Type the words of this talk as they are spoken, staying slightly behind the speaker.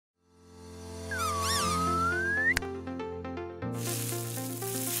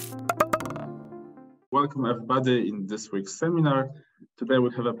Welcome everybody in this week's seminar. Today we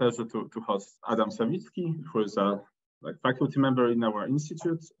have a pleasure to host Adam Sawicki, who is a faculty member in our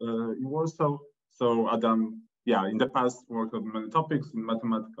institute in Warsaw. So Adam, in the past worked on many topics in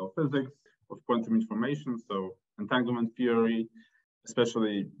mathematical physics of quantum information, so entanglement theory,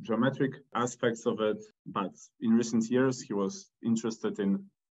 especially geometric aspects of it. But in recent years, he was interested in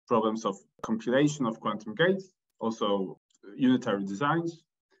problems of compilation of quantum gates, also unitary designs.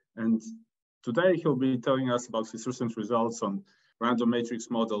 And today he'll be telling us about his recent results on random matrix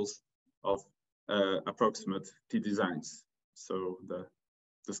models of approximate T designs. So the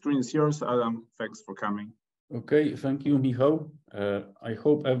screen is yours, Adam. Thanks for coming. Okay, thank you, Michał. I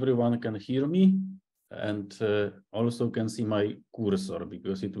hope everyone can hear me and also can see my cursor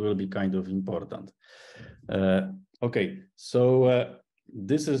because it will be kind of important. Okay, so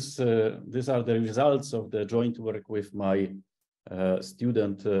these are the results of the joint work with my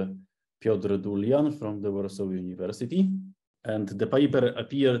student Piotr Dulian from the Warsaw University, and the paper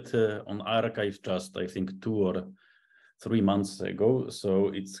appeared on arXiv just, I think, 2 or 3 months ago, so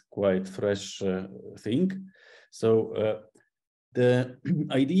it's quite fresh thing. So the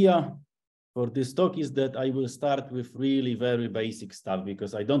idea for this talk is that I will start with really very basic stuff,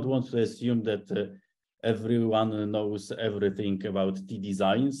 because I don't want to assume that everyone knows everything about T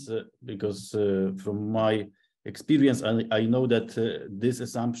designs, because from my experience, I know that this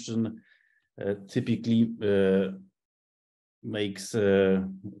assumption typically makes the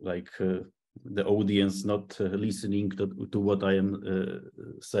audience not listening to what I am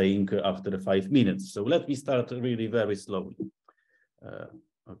saying after 5 minutes. So let me start really very slowly.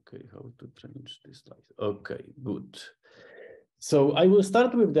 Okay, how to change this slide? Okay, good. So I will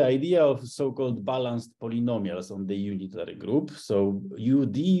start with the idea of so-called balanced polynomials on the unitary group. So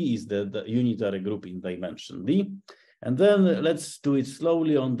UD is the unitary group in dimension D. And then let's do it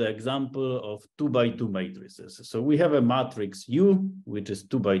slowly on the example of 2 by 2 matrices. So we have a matrix U, which is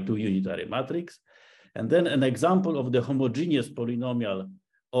 2 by 2 unitary matrix. And then an example of the homogeneous polynomial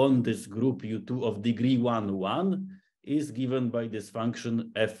on this group U2 of degree 1, 1 is given by this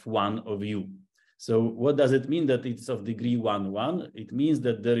function f1 of U. So what does it mean that it's of degree 1, 1? It means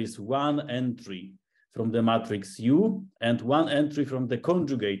that there is one entry from the matrix U and one entry from the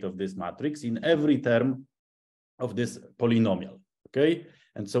conjugate of this matrix in every term of this polynomial, okay?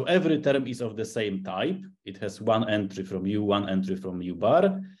 And so every term is of the same type. It has one entry from U, one entry from U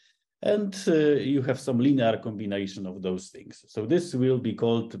bar, and you have some linear combination of those things. So this will be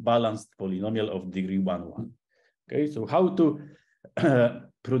called balanced polynomial of degree 1, 1. Okay, so how to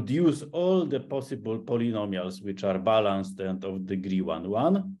produce all the possible polynomials which are balanced and of degree 1,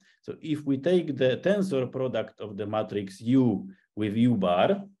 1. So if we take the tensor product of the matrix U with U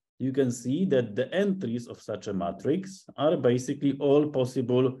bar, you can see that the entries of such a matrix are basically all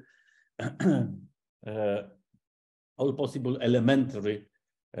possible elementary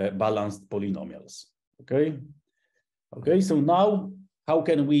balanced polynomials. Okay. Okay. So now, how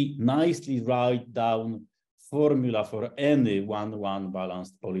can we nicely write down formula for any 1-1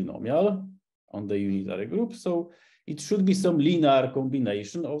 balanced polynomial on the unitary group? So it should be some linear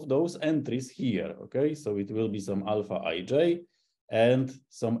combination of those entries here. Okay. So it will be some alpha ij and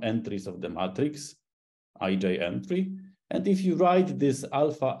some entries of the matrix, ij entry. And if you write this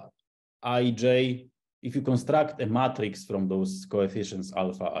alpha ij, if you construct a matrix from those coefficients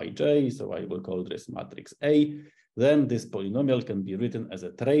alpha ij, so I will call this matrix A, then this polynomial can be written as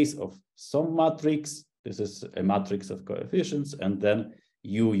a trace of some matrix. This is a matrix of coefficients, and then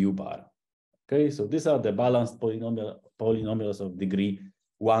U bar. Okay, so these are the balanced polynomials of degree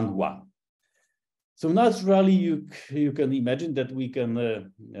 1, 1. So naturally, you can imagine that we can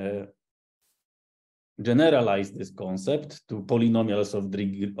generalize this concept to polynomials of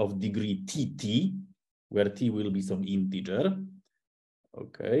degree tt, where t will be some integer.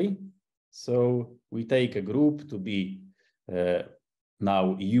 Okay, so we take a group to be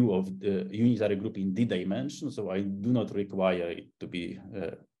now U of the unitary group in D dimension, so I do not require it to be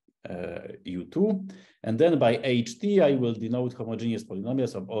U2. And then by HT, I will denote homogeneous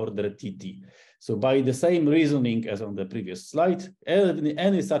polynomials of order TT. So by the same reasoning as on the previous slide,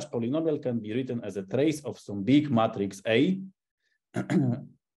 any such polynomial can be written as a trace of some big matrix A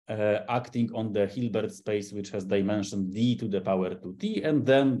acting on the Hilbert space, which has dimension D to the power 2t, and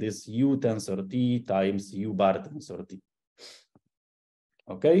then this U tensor T times U bar tensor T.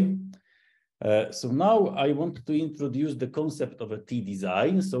 Okay. So now I want to introduce the concept of a T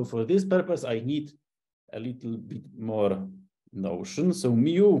design. So for this purpose, I need a little bit more notion. So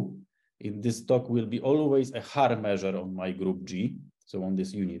mu in this talk will be always a Haar measure on my group G, so on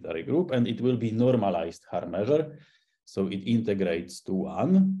this unitary group, and it will be normalized Haar measure. So it integrates to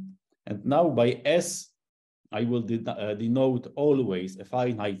 1. And now by S, I will denote always a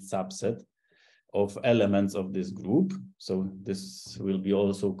finite subset of elements of this group. So this will be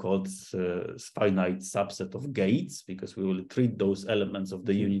also called finite subset of gates, because we will treat those elements of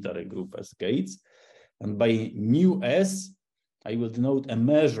the unitary group as gates. And by mu S, I will denote a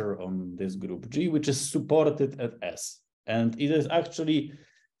measure on this group G, which is supported at S. And it is actually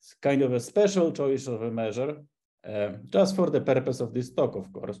kind of a special choice of a measure, just for the purpose of this talk,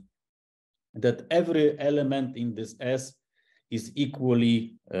 of course, that every element in this S is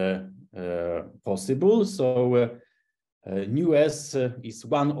equally possible. So nu S is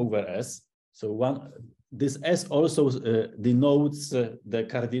 1 over S. So this S also denotes the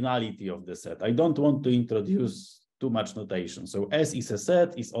cardinality of the set. I don't want to introduce too much notation. So S is a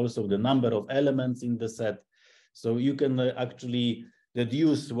set, is also the number of elements in the set. So you can actually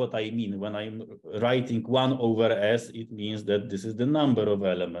deduce what I mean when I'm writing 1 over S. It means that this is the number of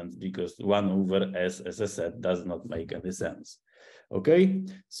elements, because 1 over S as a set does not make any sense. Okay,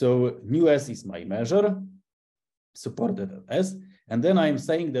 so nu S is my measure, supported at S. And then I'm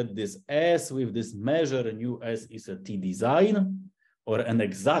saying that this S with this measure nu S is a T-design, or an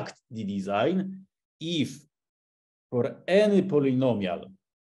exact T-design, if for any polynomial,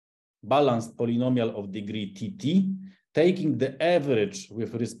 balanced polynomial of degree TT, taking the average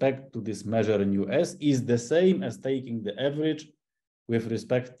with respect to this measure nu S is the same as taking the average with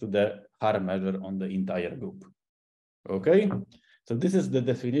respect to the Haar measure on the entire group. Okay, so this is the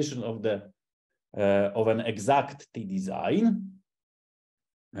definition of the of an exact T-design.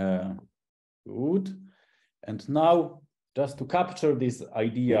 Good. And now, just to capture this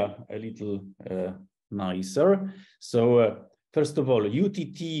idea a little nicer, so first of all,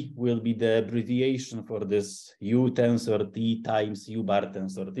 UTT will be the abbreviation for this U tensor T times U bar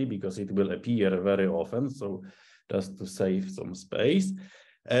tensor T, because it will appear very often. So just to save some space.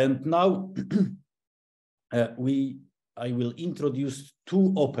 And now I will introduce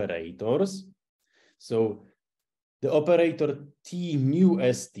two operators. So the operator T mu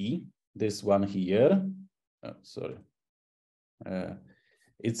ST, this one here, sorry,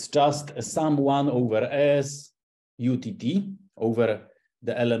 it's just a sum 1 over S UTT over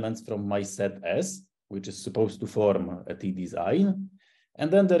the elements from my set S, which is supposed to form a T-design.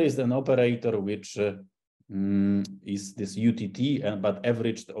 And then there is an operator which is this UTT, but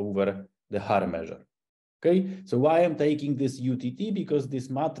averaged over the Haar measure. Okay, so why I'm taking this UTT? Because this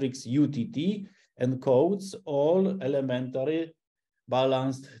matrix UTT encodes all elementary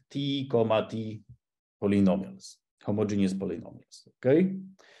balanced T, T polynomials, homogeneous polynomials. Okay,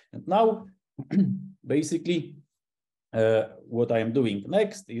 and now basically what I am doing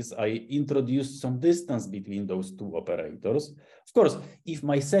next is I introduce some distance between those two operators. Of course, if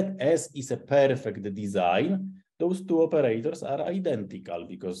my set S is a perfect design, those two operators are identical,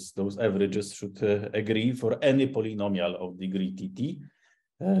 because those averages should agree for any polynomial of degree TT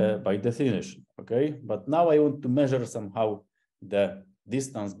by definition. Okay, but now I want to measure somehow the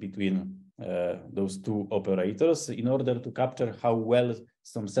distance between those two operators in order to capture how well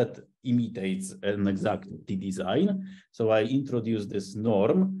some set imitates an exact T-design. So I introduce this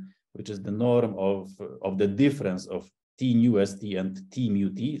norm, which is the norm of the difference of T nu ST and T mu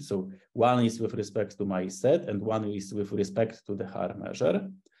T. So one is with respect to my set and one is with respect to the Haar measure.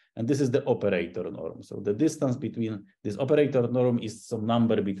 And this is the operator norm. So the distance between this operator norm is some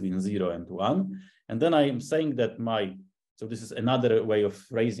number between 0 and 1. And then I am saying that so this is another way of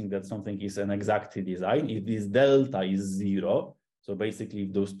phrasing that something is an exact T-design. If this delta is 0, so basically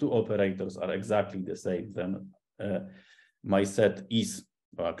if those two operators are exactly the same, then my set is,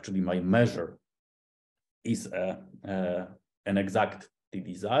 or actually my measure is an exact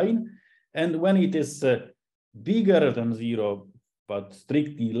T-design. And when it is bigger than 0, but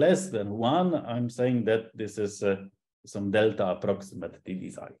strictly less than 1, I'm saying that this is some delta approximate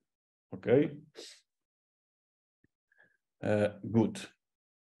T-design. Okay. Good.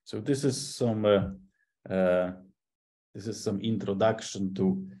 So this is some introduction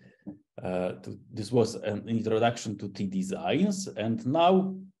to this was an introduction to T-designs, and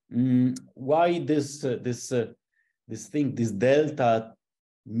now why this delta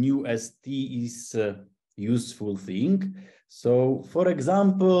nu ST is a useful thing. So for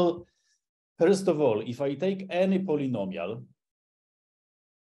example, first of all, if I take any polynomial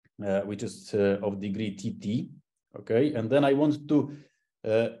which is of degree TT, okay, and then I want to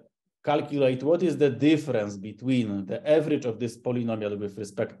calculate what is the difference between the average of this polynomial with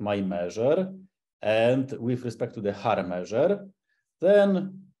respect to my measure and with respect to the Haar measure,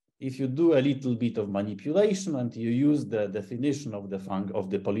 then if you do a little bit of manipulation and you use the definition of the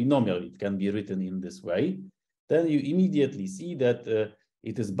polynomial, it can be written in this way, then you immediately see that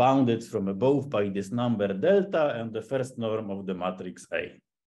it is bounded from above by this number delta and the first norm of the matrix A.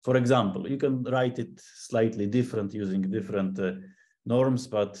 For example, you can write it slightly different using different norms,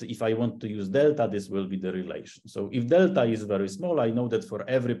 but if I want to use delta, this will be the relation. So if delta is very small, I know that for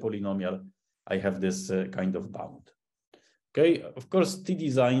every polynomial, I have this kind of bound. Okay, of course,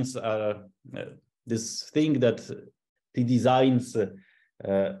 t-designs are this thing that t-designs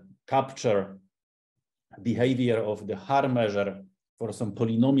capture behavior of the Haar measure for some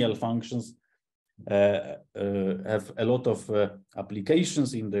polynomial functions have a lot of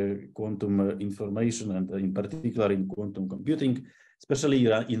applications in the quantum information and in particular in quantum computing, especially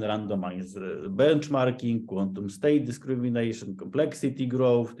in randomized benchmarking, quantum state discrimination, complexity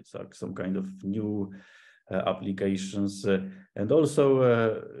growth. These are some kind of new applications. And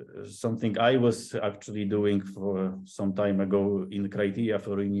also something I was actually doing for some time ago in criteria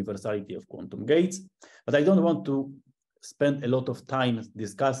for universality of quantum gates. But I don't want to spend a lot of time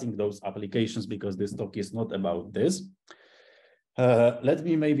discussing those applications because this talk is not about this. Let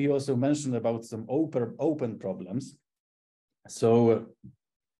me maybe also mention about some open problems. So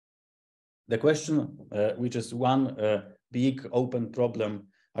the question, which is one big open problem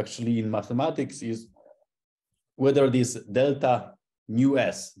actually in mathematics, is whether this delta nu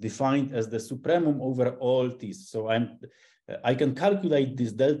s defined as the supremum over all t's. So I can calculate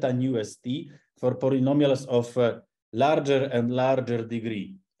this delta nu s t for polynomials of larger and larger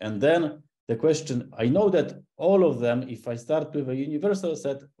degree. And then the question, I know that all of them, if I start with a universal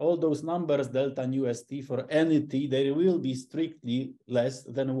set, all those numbers delta nu s t for any t, they will be strictly less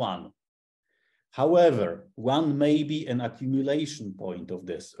than 1. However, 1 may be an accumulation point of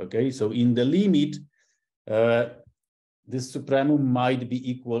this, okay? So in the limit, this supremum might be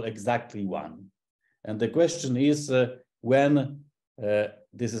equal exactly 1. And the question is when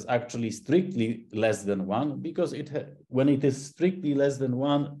this is actually strictly less than 1, because when it is strictly less than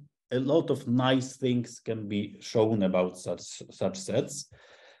 1, a lot of nice things can be shown about such sets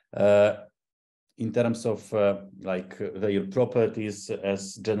in terms of like their properties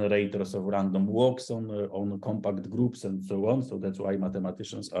as generators of random walks on compact groups and so on. So that's why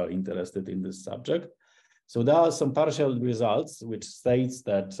mathematicians are interested in this subject. So there are some partial results which states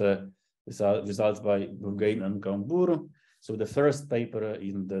that these are results by Bourgain and Gambour. So the first paper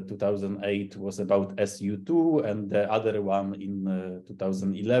in the 2008 was about SU2, and the other one in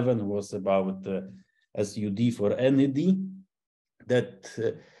 2011 was about SUD for any D. That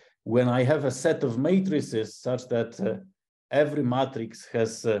when I have a set of matrices such that every matrix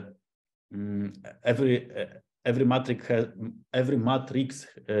has every matrix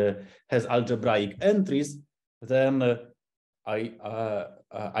has algebraic entries, then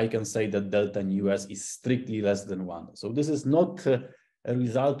I can say that delta nu s is strictly less than 1. So this is not a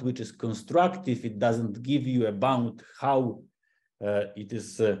result which is constructive. It doesn't give you a bound how it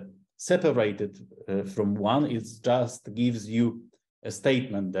is separated from 1. It just gives you a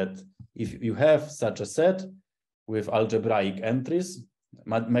statement that if you have such a set with algebraic entries,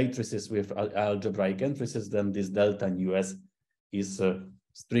 matrices with algebraic entries, then this delta nu s is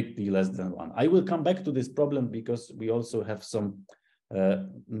strictly less than 1. I will come back to this problem because we also have some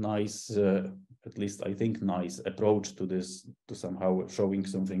nice, at least I think nice approach to this, to somehow showing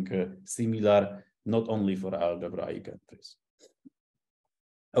something similar, not only for algebraic entries.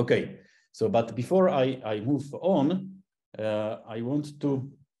 Okay, so but before I move on, I want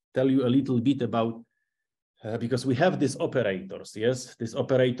to tell you a little bit about because we have these operators, yes, this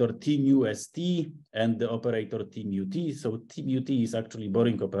operator t nu s t and the operator t mu t. So t mu t is actually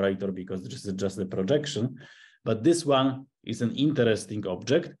boring operator because this is just a projection, but this one is an interesting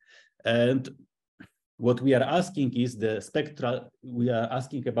object. And what we are asking is the spectral, we are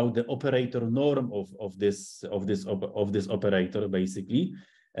asking about the operator norm of this operator basically.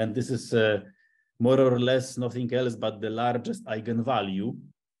 And this is more or less nothing else but the largest eigenvalue.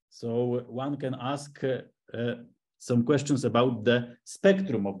 So one can ask some questions about the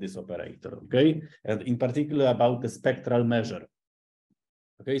spectrum of this operator, okay? And in particular about the spectral measure.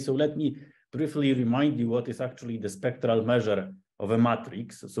 Okay, so let me briefly remind you what is actually the spectral measure of a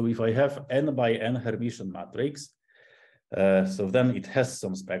matrix. So if I have n by n Hermitian matrix, so then it has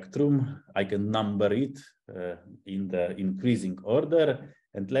some spectrum. I can number it in the increasing order.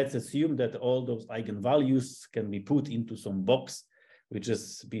 And let's assume that all those eigenvalues can be put into some box, which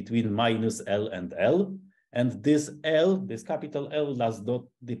is between minus L and L. And this L, this capital L, does not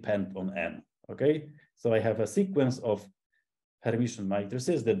depend on n, okay? So I have a sequence of Hermitian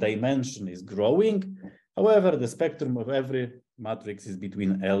matrices. The dimension is growing. However, the spectrum of every matrix is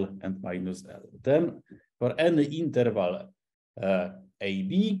between L and minus L. Then for any interval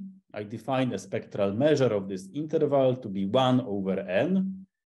AB, I define a spectral measure of this interval to be 1 over n,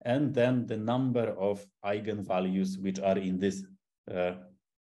 and then the number of eigenvalues which are in this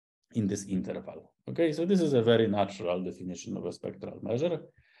interval. Okay, so this is a very natural definition of a spectral measure.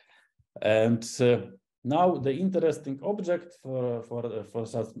 And now the interesting object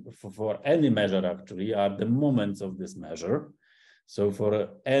for any measure actually are the moments of this measure. So for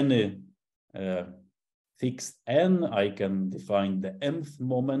any fixed n, I can define the mth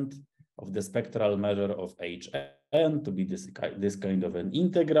moment of the spectral measure of Hn to be this kind of an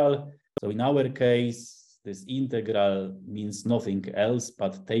integral. So in our case, this integral means nothing else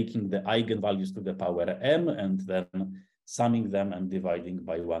but taking the eigenvalues to the power m and then summing them and dividing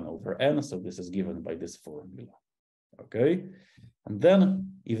by 1 over n. So this is given by this formula. Okay. And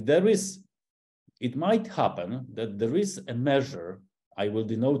then if there is, it might happen that there is a measure, I will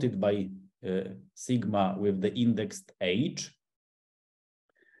denote it by sigma with the indexed h,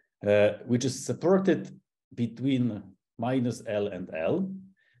 which is supported between minus L and L,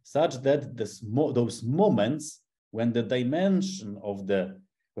 such that those moments when the dimension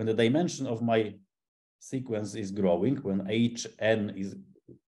of my sequence is growing, when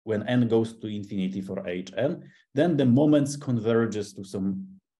n goes to infinity for Hn, then the moments converges to some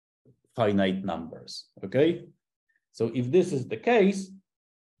finite numbers. Okay, so if this is the case,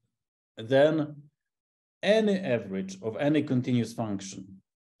 then any average of any continuous function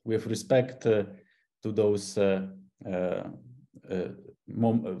with respect to those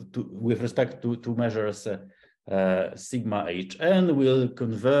with respect to measures sigma Hn will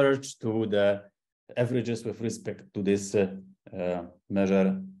converge to the averages with respect to this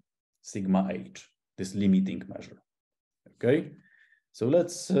measure sigma h, this limiting measure. Okay, so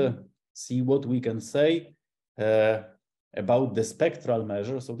let's see what we can say about the spectral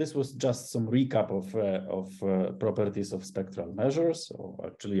measure. So this was just some recap of properties of spectral measures. So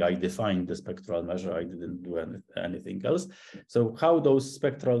actually I defined the spectral measure, I didn't do anything else. So how those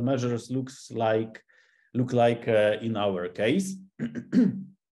spectral measures look like in our case.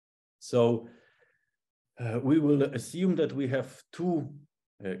 So we will assume that we have two,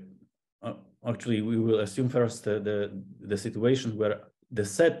 actually we will assume first the situation where the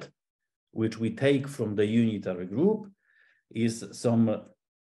set which we take from the unitary group is some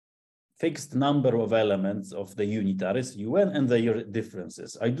fixed number of elements of the unitaries, un, and their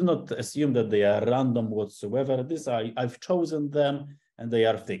differences. I do not assume that they are random whatsoever. This I've chosen them and they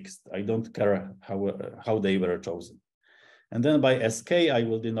are fixed. I don't care how they were chosen. And then by sk, I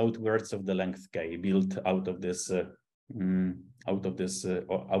will denote words of the length k built out of this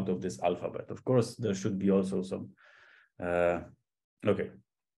alphabet. Of course, there should be also some. Okay.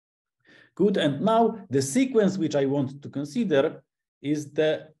 Good, and now the sequence which I want to consider is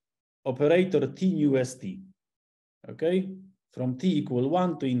the operator t nu st, okay, from t equal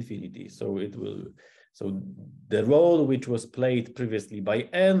 1 to infinity. So the role which was played previously by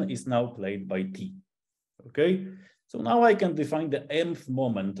n is now played by t, okay. So now I can define the mth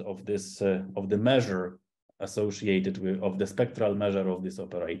moment of this of the measure associated of the spectral measure of this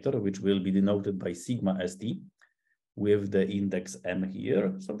operator, which will be denoted by sigma st. With the index m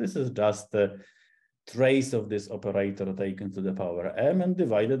here. So this is just a trace of this operator taken to the power m and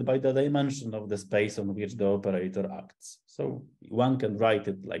divided by the dimension of the space on which the operator acts. So one can write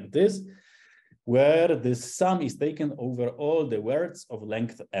it like this, where this sum is taken over all the words of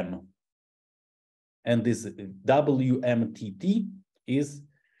length m. And this WMTT is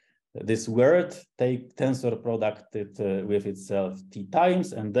this word take tensor producted with itself t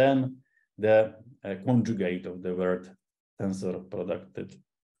times, and then the conjugate of the word tensor producted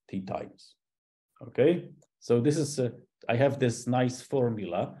t times. Okay, so this is I have this nice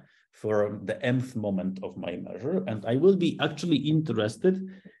formula for the mth moment of my measure, and I will be actually interested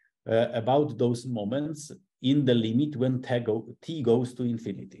about those moments in the limit when t goes to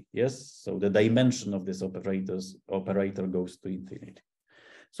infinity. Yes, so the dimension of this operator goes to infinity.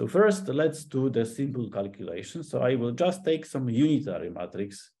 So first, let's do the simple calculation. So I will just take some unitary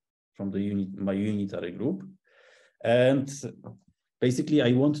matrix from my unitary group, and basically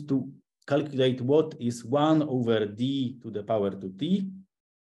I want to calculate what is 1 over d to the power 2t,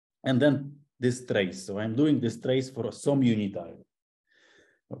 and then this trace. So I'm doing this trace for some unitary.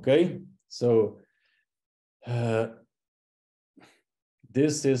 Okay, so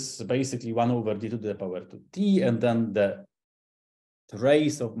this is basically 1 over d to the power 2t, and then the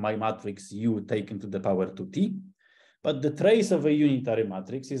trace of my matrix U taken to the power 2t. But the trace of a unitary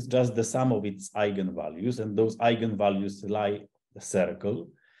matrix is just the sum of its eigenvalues, and those eigenvalues lie the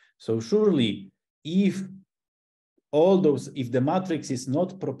circle. So surely, if the matrix is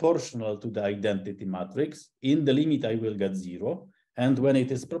not proportional to the identity matrix, in the limit I will get 0. And when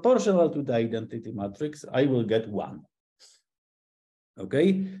it is proportional to the identity matrix, I will get 1.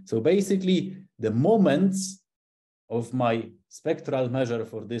 Okay, so basically the moments of my spectral measure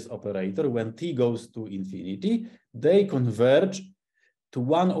for this operator when t goes to infinity, they converge to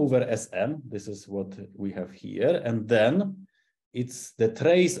 1 over Sm. This is what we have here. And then it's the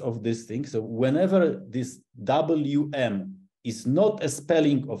trace of this thing. So whenever this Wm is not a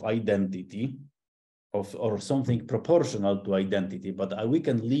spelling of identity or something proportional to identity, but we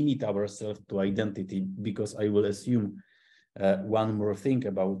can limit ourselves to identity because I will assume one more thing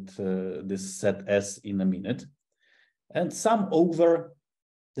about this set S in a minute, and sum over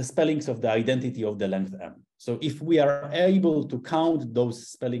the spellings of the identity of the length M. So if we are able to count those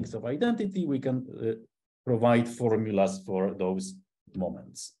spellings of identity, we can provide formulas for those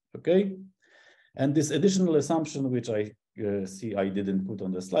moments, okay? And this additional assumption, which I see I didn't put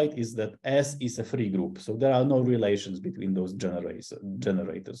on the slide, is that S is a free group. So there are no relations between those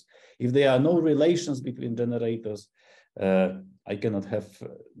generators. If there are no relations between generators, I cannot have,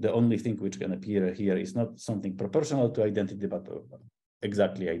 the only thing which can appear here is not something proportional to identity, but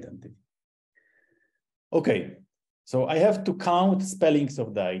exactly identity. Okay, so I have to count spellings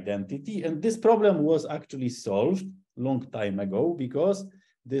of the identity, and this problem was actually solved long time ago because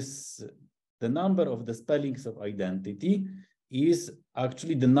the number of the spellings of identity is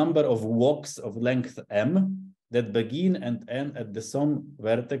actually the number of walks of length M that begin and end at the sum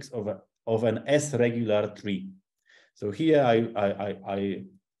vertex of an S regular tree. So here I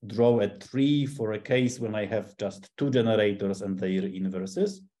draw a tree for a case when I have just 2 generators and their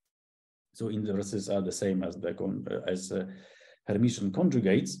inverses. So inverses are the same as Hermitian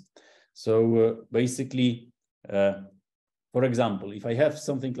conjugates. So basically, for example, if I have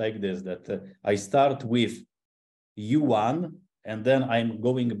something like this, that I start with U1 and then I'm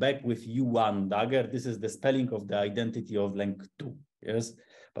going back with U1 dagger, this is the spelling of the identity of length 2, yes?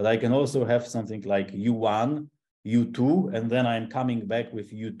 But I can also have something like U1, U2, and then I'm coming back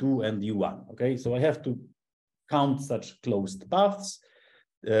with U2 and U1, okay? So I have to count such closed paths.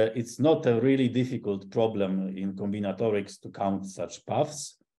 It's not a really difficult problem in combinatorics to count such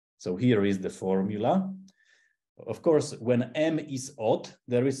paths. So here is the formula. Of course, when M is odd,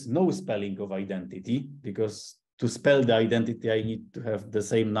 there is no spelling of identity, because to spell the identity, I need to have the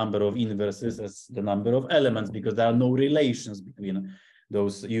same number of inverses as the number of elements, because there are no relations between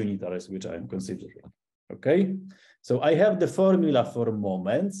those unitaries which I am considering. Okay, so I have the formula for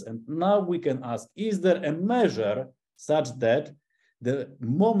moments, and now we can ask, is there a measure such that the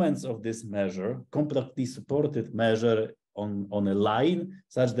moments of this measure, completely supported measure on a line,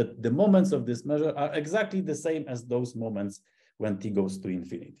 such that the moments of this measure are exactly the same as those moments when t goes to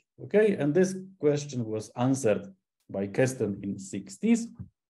infinity. Okay, and this question was answered by Kesten in the 60s.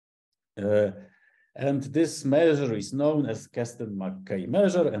 And this measure is known as Kesten-McKay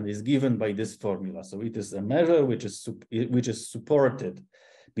measure and is given by this formula. So it is a measure which is supported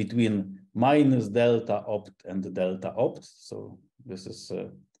between minus delta opt and delta opt. So this is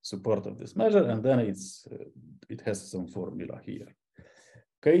support of this measure, and then it has some formula here.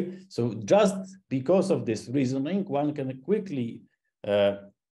 Okay, so just because of this reasoning, one can quickly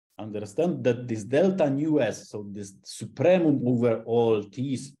understand that this delta nu s, so this supremum over all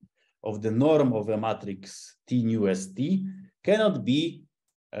t's of the norm of a matrix T nu s t, cannot be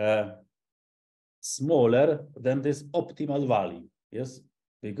smaller than this optimal value. Yes,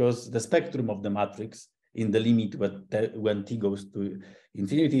 because the spectrum of the matrix in the limit when t goes to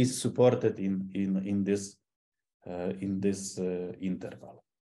infinity is supported in this interval.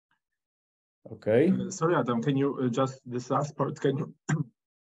 Okay. Sorry, Adam. Can you just this last part? Can you?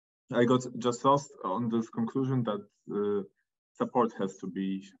 I got just lost on this conclusion that support has to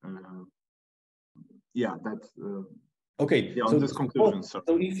be. Yeah, that. Okay. Yeah, so on this conclusion. So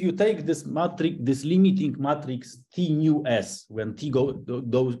if you take this matrix, this limiting matrix T nu s when t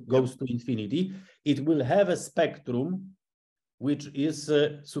goes to infinity, it will have a spectrum which is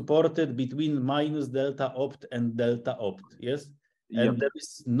supported between minus delta opt and delta opt. Yes. And there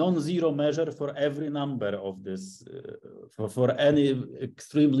is non-zero measure for every number of this, for any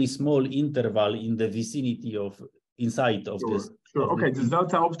extremely small interval in the vicinity of inside of this. Sure. Okay. This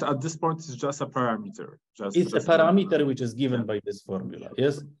delta opt at this point is just a parameter. It's a parameter which is given by this formula.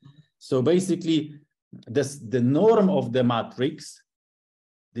 Yes. So basically, the norm of the matrix,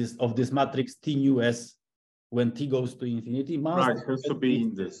 this matrix T nu s when t goes to infinity must has to be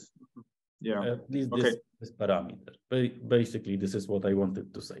in this. Yeah. At least this parameter. Basically, this is what I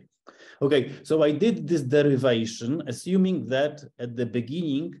wanted to say. Okay, so I did this derivation assuming that at the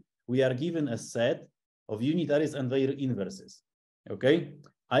beginning we are given a set of unitaries and their inverses. Okay,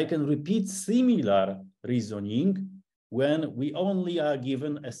 I can repeat similar reasoning when we only are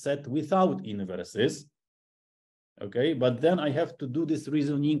given a set without inverses. Okay, but then I have to do this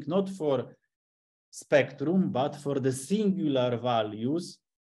reasoning not for spectrum, but for the singular values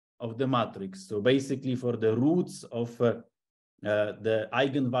of the matrix. So basically for the roots of the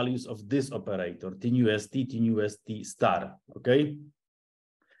eigenvalues of this operator, TNUST star, okay?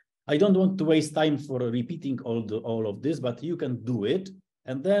 I don't want to waste time for repeating all of this, but you can do it.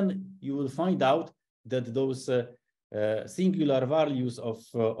 And then you will find out that those singular values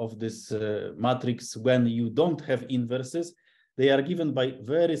of this matrix, when you don't have inverses, they are given by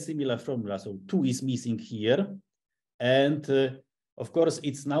very similar formula. So 2 is missing here. And of course,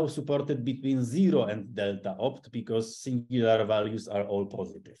 it's now supported between 0 and delta opt because singular values are all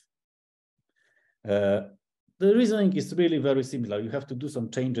positive. The reasoning is really very similar. You have to do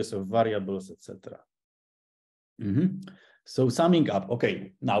some changes of variables, etc. So summing up,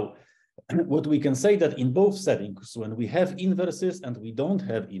 okay, now what we can say that in both settings, when we have inverses and we don't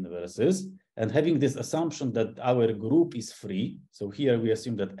have inverses, and having this assumption that our group is free, so here we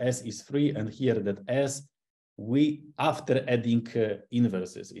assume that S is free, and here that S, after adding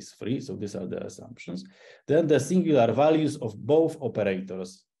inverses is free, so these are the assumptions, then the singular values of both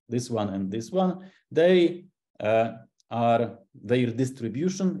operators, this one and this one, they are their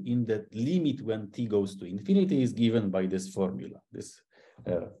distribution in the limit when t goes to infinity is given by this formula.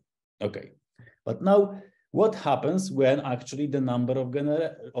 Okay, but now what happens when actually the number of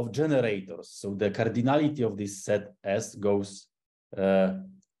generators, so the cardinality of this set S grows?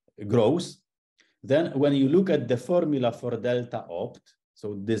 Then when you look at the formula for delta opt,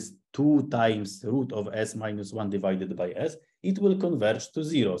 so this 2 times root of S minus 1 divided by S, it will converge to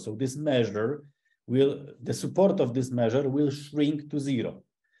 0. So this measure the support of this measure will shrink to 0,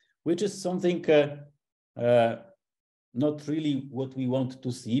 which is something not really what we want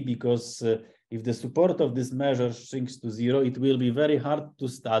to see, because if the support of this measure shrinks to 0, it will be very hard to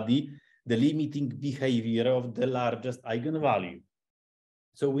study the limiting behavior of the largest eigenvalue.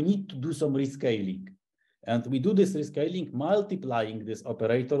 So we need to do some rescaling. And we do this rescaling multiplying this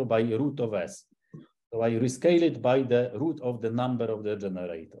operator by root of S. So I rescale it by the root of the number of the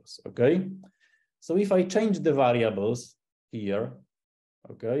generators, okay? So if I change the variables here,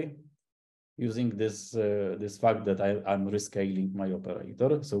 okay, using this fact that I'm rescaling my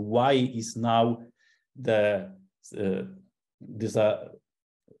operator, so y is now this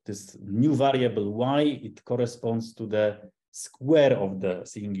new variable y, it corresponds to the square of the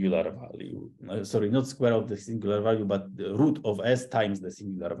singular value. Sorry, not square of the singular value, but the root of S times the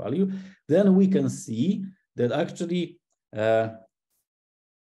singular value. Then we can see that actually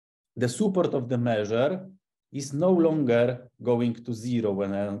the support of the measure is no longer going to 0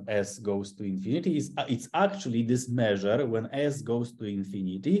 when S goes to infinity. It's actually this measure when S goes to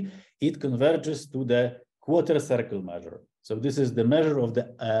infinity, it converges to the quarter circle measure. So this is the measure of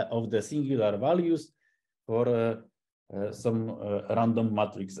the singular values for some random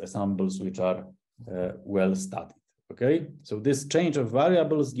matrix ensembles which are well studied. Okay, so this change of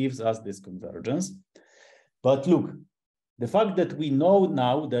variables gives us this convergence. But look, the fact that we know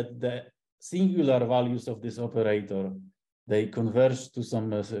now that the singular values of this operator, they converge to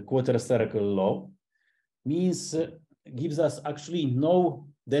some quarter circle law, means gives us actually no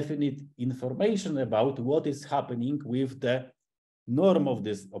definite information about what is happening with the norm of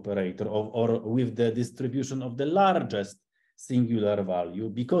this operator or with the distribution of the largest singular value.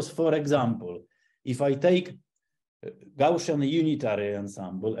 Because, for example, if I take Gaussian unitary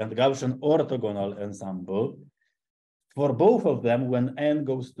ensemble and Gaussian orthogonal ensemble, for both of them, when n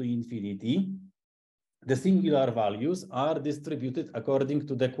goes to infinity, the singular values are distributed according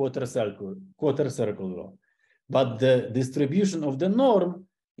to the quarter circle law. But the distribution of the norm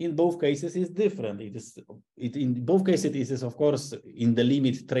in both cases is different. In both cases, it is, of course, in the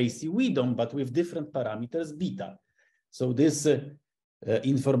limit Tracy-Widom, but with different parameters beta. So this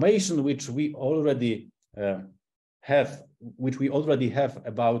information which we already have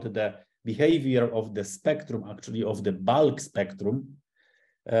about the behavior of the spectrum, actually of the bulk spectrum,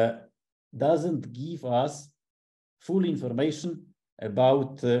 doesn't give us full information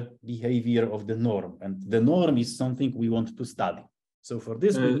about behavior of the norm. And the norm is something we want to study. So for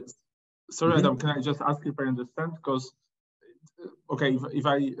this, sorry, Adam, can I just ask if I understand? Because, okay, if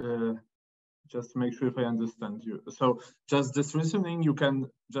I just to make sure if I understand you. So just this reasoning, you can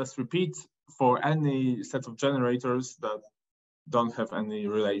just repeat for any set of generators that don't have any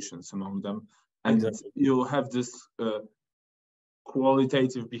relations among them. And exactly. You'll have this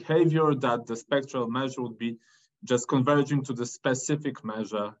qualitative behavior that the spectral measure would be just converging to the specific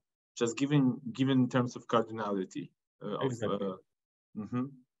measure, just given in terms of cardinality. Exactly.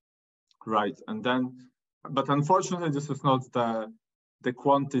 Right, and then but unfortunately, this is not the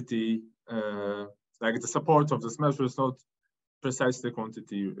quantity. Like the support of this measure is not precisely the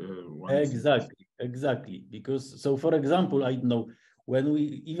quantity. Exactly. Because so, for example, I know when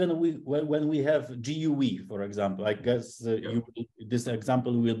we have GUE, for example, I guess this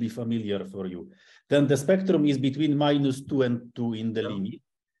example will be familiar for you. Then the spectrum is between -2 and 2 in the limit,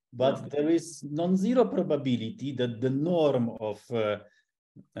 but there is non-zero probability that the norm of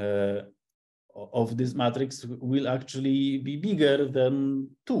this matrix will actually be bigger than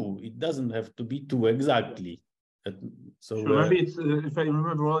 2. It doesn't have to be 2 exactly. So maybe it's, if I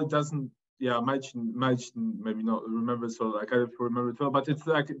remember well, it doesn't. Yeah, might maybe not remember. So like I remember it well, but it's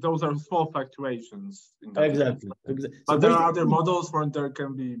like those are small fluctuations. Exactly. But so there are other models where there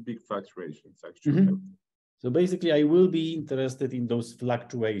can be big fluctuations actually. So basically, I will be interested in those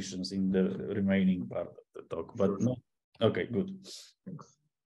fluctuations in the remaining part of the talk. But no. Okay, good. Thanks.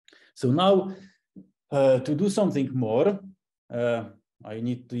 So now, to do something more, I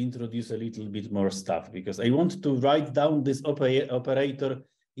need to introduce a little bit more stuff because I want to write down this operator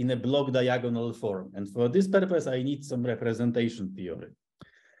in a block diagonal form. And for this purpose, I need some representation theory.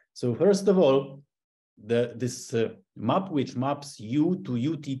 So first of all, this map which maps U to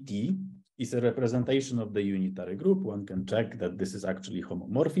UTT is a representation of the unitary group. One can check that this is actually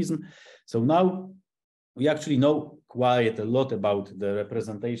homomorphism. So now we actually know quite a lot about the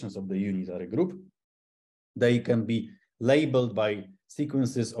representations of the unitary group. They can be labeled by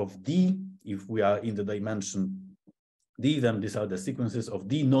sequences of D. If we are in the dimension D, then these are the sequences of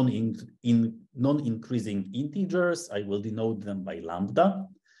D non-increasing integers. I will denote them by lambda.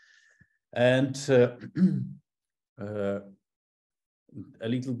 And a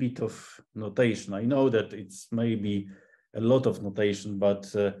little bit of notation. I know that it's maybe a lot of notation, but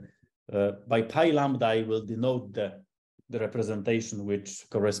by pi lambda, I will denote the representation which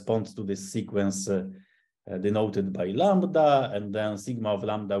corresponds to this sequence denoted by lambda, and then sigma of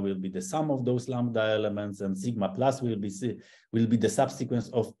lambda will be the sum of those lambda elements, and sigma plus will be the subsequence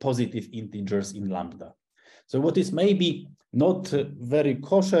of positive integers in lambda. So what is maybe not very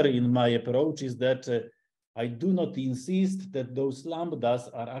kosher in my approach is that I do not insist that those lambdas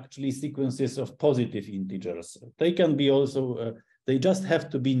are actually sequences of positive integers. They can be also, they just have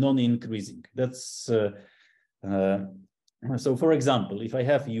to be non-increasing. That's so for example, if I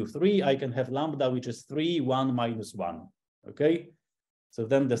have U3, I can have lambda, which is 3, 1, minus 1, okay? So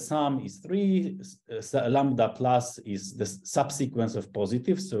then the sum is 3, lambda plus is the subsequence of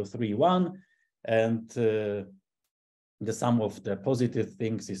positives, so 3, 1, and the sum of the positive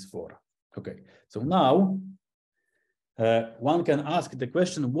things is 4. Okay, so now one can ask the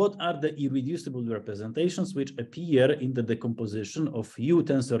question, what are the irreducible representations which appear in the decomposition of U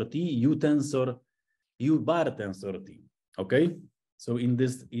tensor T, U bar tensor T? Okay, so in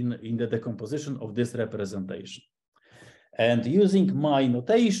the decomposition of this representation. And using my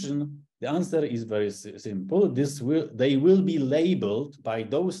notation, the answer is very simple. They will be labeled by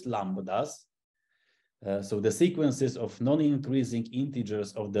those lambdas. So the sequences of non-increasing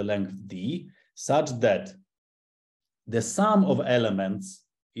integers of the length D, such that the sum of elements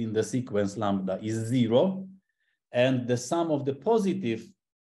in the sequence lambda is 0, and the sum of the positive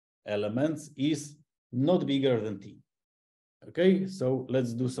elements is not bigger than T. Okay, so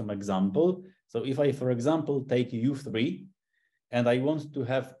let's do some example. So if I, for example, take U3, and I want to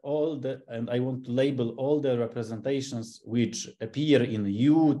have I want to label all the representations which appear in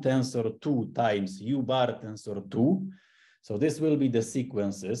U tensor 2 times U bar tensor 2. So this will be the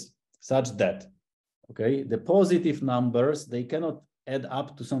sequences such that, okay, the positive numbers, they cannot add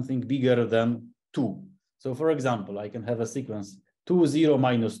up to something bigger than 2. So for example, I can have a sequence 2, 0,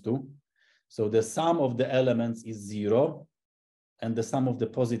 minus 2. So the sum of the elements is 0, and the sum of the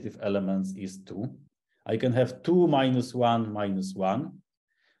positive elements is 2. I can have 2 minus 1 minus 1,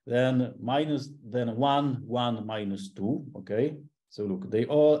 then 1, 1 minus 2, okay? So look, they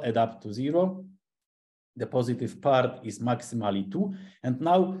all add up to 0. The positive part is maximally 2. And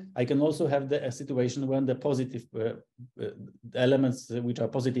now I can also have a situation when the positive elements which are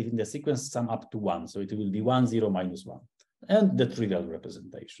positive in the sequence sum up to 1. So it will be 1, 0, minus 1. And the trivial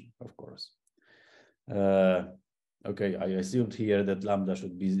representation, of course. Okay, I assumed here that lambda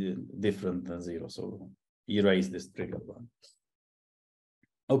should be different than 0, so erase this trivial one.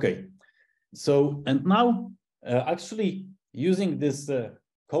 Okay, so, and now actually using this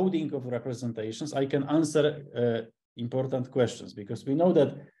coding of representations, I can answer important questions, because we know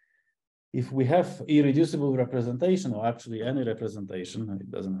that if we have irreducible representation, or actually any representation,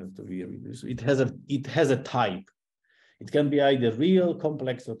 it doesn't have to be irreducible, it has a type. It can be either real,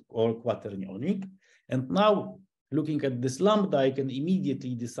 complex, or quaternionic. And now looking at this lambda, I can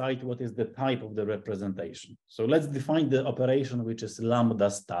immediately decide what is the type of the representation. So let's define the operation, which is lambda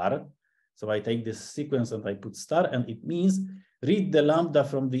star. So I take this sequence and I put star, and it means read the lambda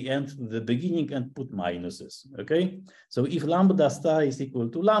from the end to the beginning and put minuses, okay? So if lambda star is equal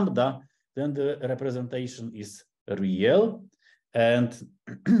to lambda, then the representation is real. And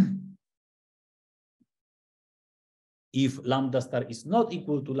if lambda star is not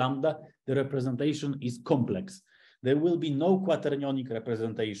equal to lambda, the representation is complex. There will be no quaternionic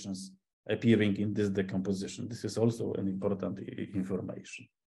representations appearing in this decomposition. This is also an important information,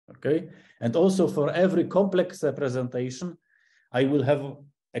 okay? And also for every complex representation, I will have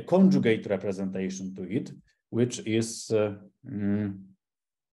a conjugate representation to it, which is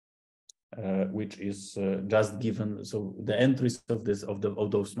just given. So the entries of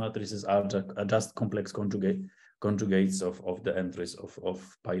those matrices are just complex conjugates of the entries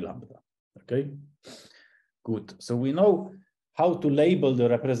of pi lambda. Okay, good. So we know how to label the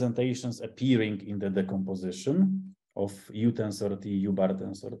representations appearing in the decomposition of U tensor T, U bar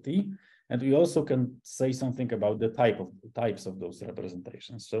tensor T. And we also can say something about the types of those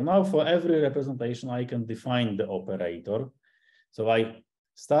representations. So now for every representation, I can define the operator. So I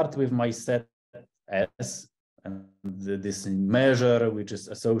start with my set S and this measure, which is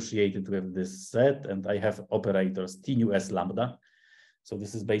associated with this set. And I have operators T nu S lambda. So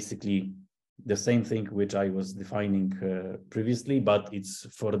this is basically the same thing which I was defining previously, but it's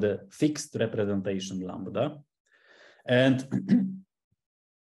for the fixed representation lambda. And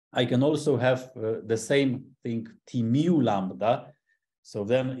I can also have the same thing T mu lambda. So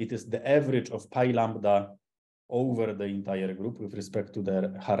then it is the average of pi lambda over the entire group with respect to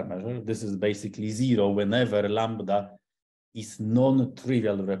the Haar measure. This is basically 0 whenever lambda is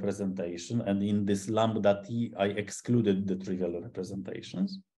non-trivial representation. And in this lambda T, I excluded the trivial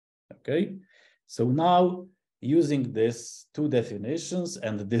representations. Okay. So now using these two definitions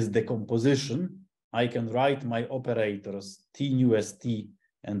and this decomposition, I can write my operators T nu S T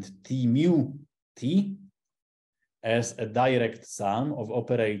and T mu T as a direct sum of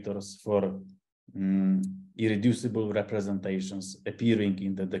operators for irreducible representations appearing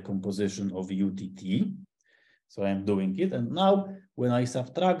in the decomposition of UTT. So I'm doing it. And now when I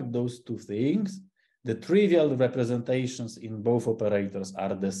subtract those two things, the trivial representations in both operators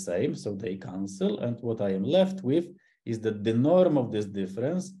are the same, so they cancel. And what I am left with is that the norm of this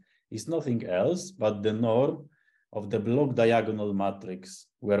difference is nothing else but the norm of the block diagonal matrix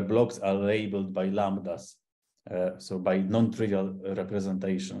where blocks are labeled by lambdas, so by non-trivial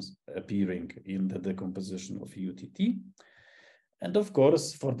representations appearing in the decomposition of UTT. And of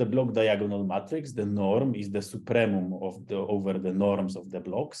course, for the block diagonal matrix, the norm is the supremum of over the norms of the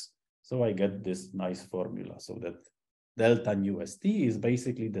blocks. So I get this nice formula, so that delta nu st is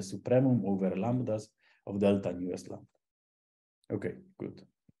basically the supremum over lambdas of delta nu s lambda. Okay, good.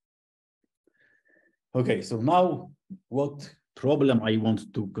 Okay, so now what problem I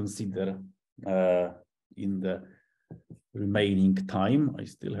want to consider in the remaining time? I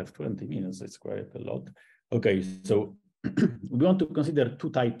still have 20 minutes, it's quite a lot. Okay, so we want to consider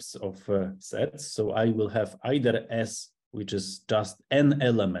two types of sets. So I will have either S, which is just n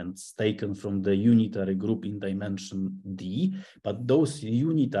elements taken from the unitary group in dimension D, but those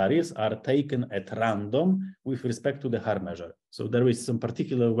unitaries are taken at random with respect to the Haar measure. So there is some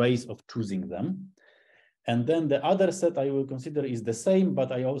particular ways of choosing them. And then the other set I will consider is the same,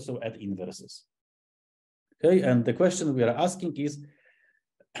 but I also add inverses. Okay, and the question we are asking is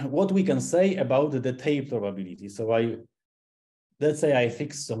what we can say about the tail probability. So let's say I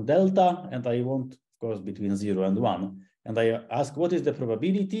fix some delta and I want, of course, between 0 and 1. And I ask what is the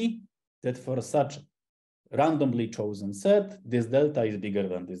probability that for such randomly chosen set, this delta is bigger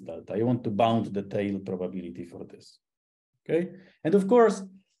than this delta. I want to bound the tail probability for this. Okay, and of course,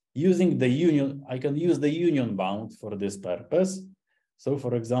 using the union, I can use the union bound for this purpose. So,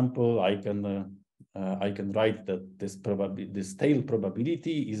 for example, I can write that this tail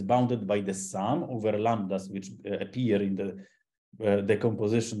probability is bounded by the sum over lambdas which appear in the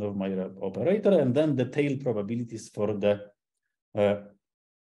decomposition of my operator, and then the tail probabilities for the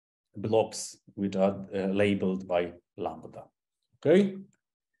blocks which are labeled by lambda. Okay.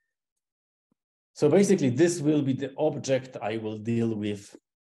 So basically, this will be the object I will deal with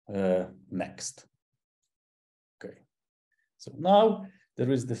next. Okay. So now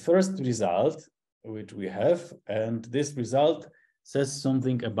there is the first result which we have, and this result says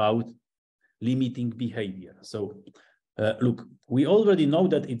something about limiting behavior. So look, we already know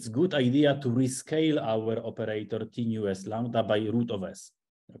that it's a good idea to rescale our operator T nu S lambda by root of S,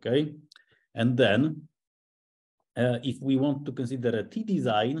 okay? And then if we want to consider a T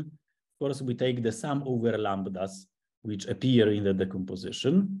design course, we take the sum over lambdas which appear in the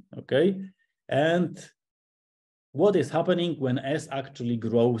decomposition, okay? And what is happening when S actually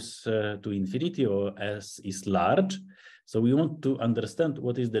grows to infinity or S is large? So we want to understand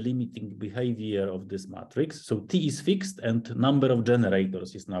what is the limiting behavior of this matrix. So T is fixed and number of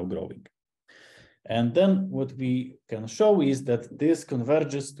generators is now growing. And then what we can show is that this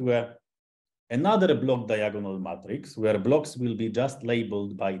converges to another block diagonal matrix where blocks will be just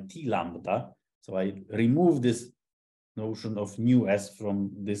labeled by T lambda. So I remove this notion of new S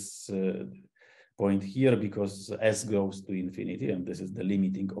from this point here because S goes to infinity and this is the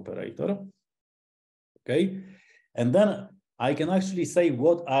limiting operator. Okay. And then I can actually say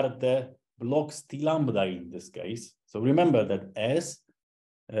what are the blocks T lambda in this case. So remember that S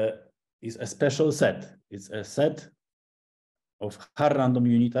is a special set. It's a set of Haar random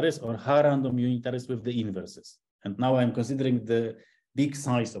unitaries or Haar random unitaries with the inverses. And now I'm considering the big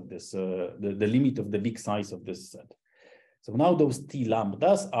size of this, the limit of the big size of this set. So now those T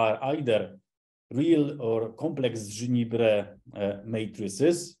lambdas are either real or complex Ginibre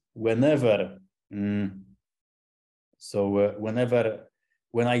matrices whenever,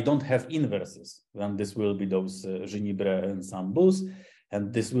 when I don't have inverses, then this will be those Ginibre ensembles.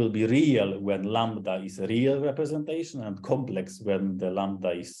 And this will be real when lambda is a real representation and complex when the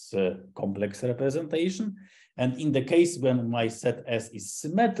lambda is a complex representation. And in the case when my set S is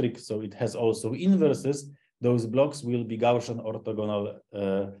symmetric, so it has also inverses, those blocks will be Gaussian orthogonal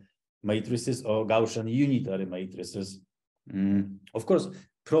matrices or Gaussian unitary matrices. Of course,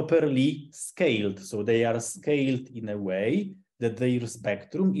 properly scaled. So they are scaled in a way that their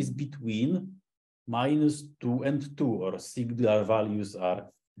spectrum is between -2 and 2, or singular values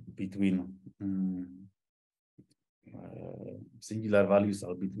are between singular values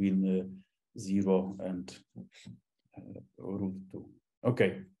are between 0 and √2.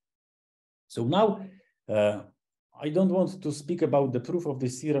 Okay. So now I don't want to speak about the proof of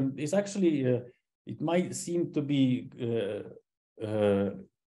this theorem. It's actually it might seem to be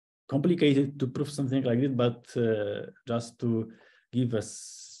complicated to prove something like this, but just to give us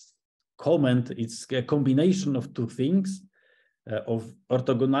comment, it's a combination of two things, of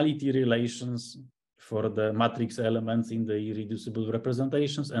orthogonality relations for the matrix elements in the irreducible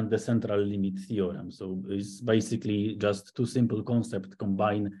representations and the central limit theorem. So it's basically just two simple concepts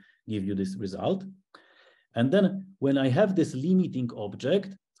combined give you this result. And then when I have this limiting object,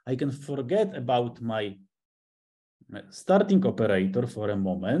 I can forget about my starting operator for a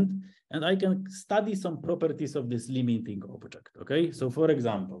moment, and I can study some properties of this limiting object, okay? So for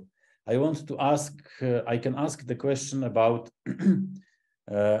example, I want to ask, I can ask the question about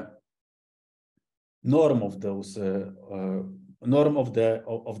norm of those, norm of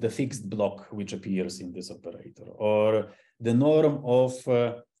the fixed block which appears in this operator, or the norm of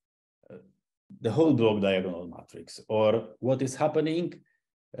the whole block diagonal matrix, or what is happening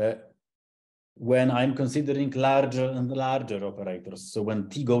when I'm considering larger and larger operators. So when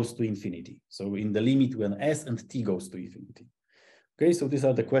T goes to infinity. So in the limit when S and T goes to infinity. Okay, so these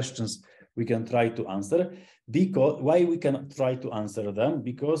are the questions we can try to answer. Because why we can try to answer them?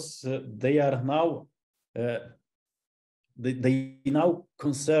 Because they are now they now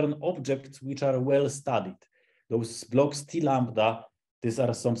concern objects which are well studied. Those blocks T lambda, these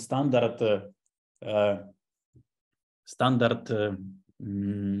are some standard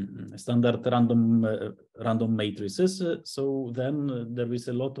random matrices. So then there is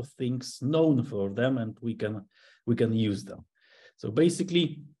a lot of things known for them, and we can use them. So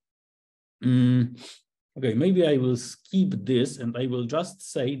basically, okay, maybe I will skip this and I will just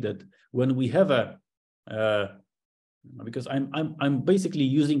say that when we have a, because I'm basically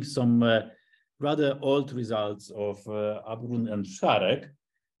using some rather old results of Abrun and Szarek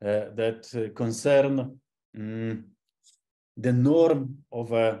that concern the norm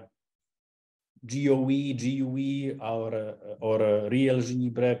of a GOE, GUE, or real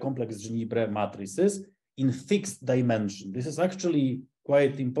Ginibre, complex Ginibre matrices in fixed dimension. This is actually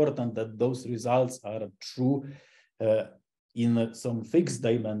quite important that those results are true in some fixed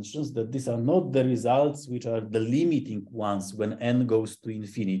dimensions, that these are not the results which are the limiting ones when n goes to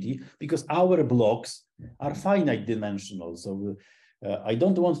infinity, because our blocks are finite dimensional. So I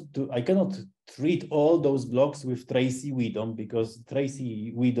cannot treat all those blocks with Tracy-Widom, because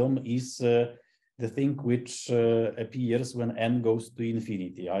Tracy-Widom is the thing which appears when n goes to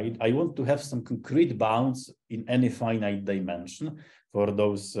infinity. I want to have some concrete bounds in any finite dimension for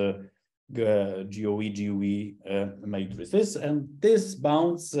those GOE, GUE matrices, and these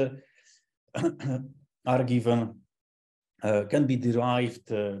bounds are given, can be derived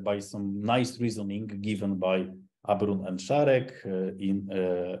by some nice reasoning given by Abrun and Szarek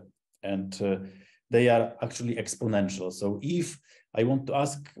and they are actually exponential. So if I want to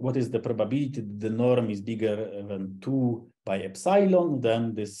ask what is the probability that the norm is bigger than 2 by epsilon,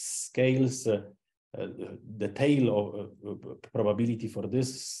 then this scales, the tail of probability for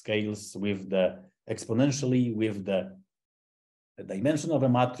this scales with the exponentially with the dimension of a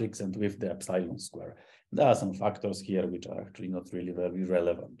matrix and with the epsilon square. There are some factors here which are actually not really very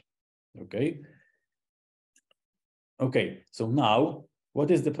relevant. Okay. Okay, so now what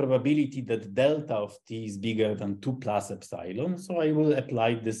is the probability that delta of t is bigger than 2 plus epsilon? So I will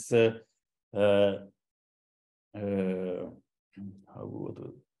apply this how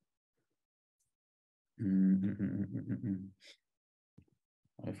would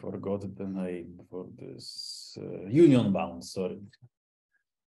I forgot the name for this union bound, sorry.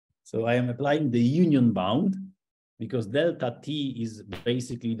 So I am applying the union bound because delta t is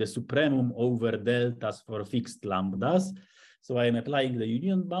basically the supremum over deltas for fixed lambdas. So I am applying the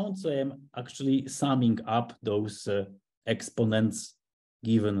union bound. So I am actually summing up those exponents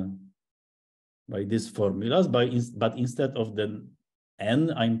given by these formulas, but instead of the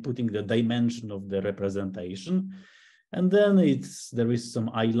n, I'm putting the dimension of the representation. And then there is some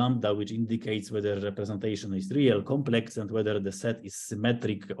I lambda, which indicates whether representation is real, complex, and whether the set is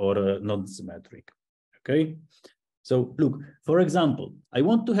symmetric or non-symmetric. Okay. So look, for example, I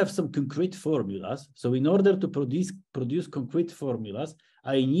want to have some concrete formulas. So in order to produce concrete formulas,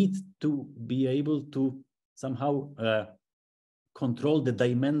 I need to be able to somehow control the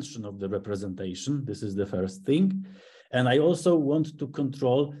dimension of the representation. This is the first thing. And I also want to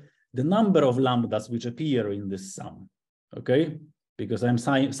control the number of lambdas which appear in this sum. Okay, because I'm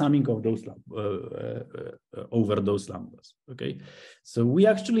summing of those over those lambdas. Okay, so we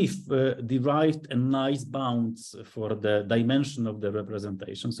actually derived a nice bounds for the dimension of the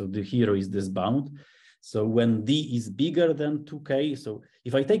representation. So here is this bound. So when d is bigger than 2k, so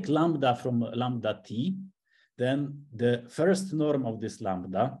if I take lambda from lambda t, then the first norm of this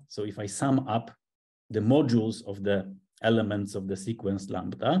lambda, so if I sum up the modules of the elements of the sequence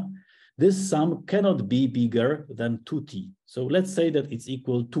lambda, this sum cannot be bigger than 2t. So let's say that it's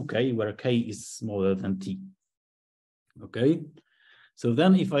equal to k, where k is smaller than t. Okay, so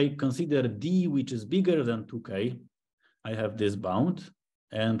then if I consider d, which is bigger than 2k, I have this bound.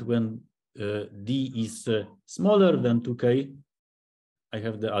 And when d is smaller than 2k, I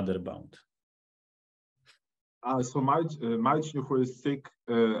have the other bound. So Marcin, who is sick,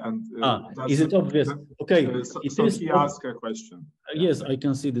 and is it obvious? Okay, so he asked a question. Yes, I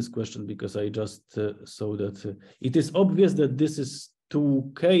can see this question because I just saw that it is obvious that this is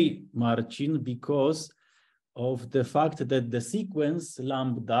 2k, Marcin, because of the fact that the sequence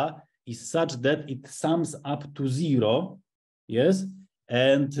lambda is such that it sums up to 0, yes,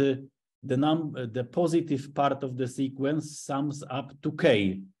 and the positive part of the sequence sums up to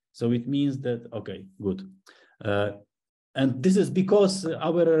k. So it means that, okay, good. And this is because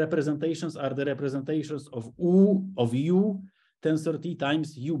our representations are the representations of u tensor t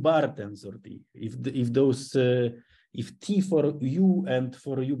times u bar tensor t. If t for u and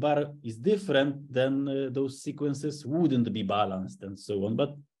for u bar is different, then those sequences wouldn't be balanced and so on.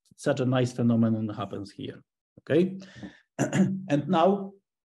 But such a nice phenomenon happens here. Okay, and now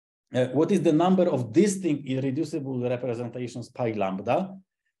what is the number of distinct irreducible representations pi lambda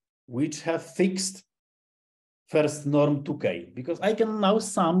which have fixed first norm 2k? Because I can now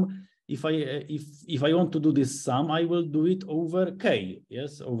sum, if I want to do this sum, I will do it over k,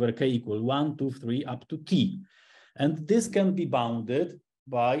 yes, over k equal 1, 2, 3 up to t. And this can be bounded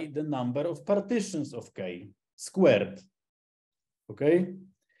by the number of partitions of k squared, okay?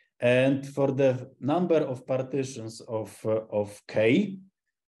 And for the number of partitions of k,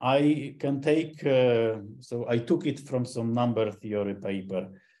 I can take, so I took it from some number theory paper,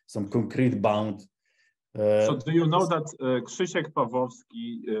 some concrete bound. So do you know that Krzysiek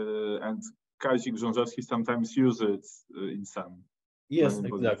Pawłowski and Kazik Grzążewski sometimes use it in sum? Yes,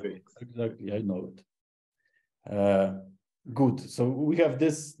 exactly, I know it. Good, so we have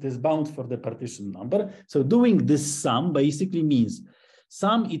this bound for the partition number. So doing this sum basically means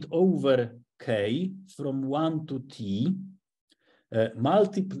sum it over k from 1 to t,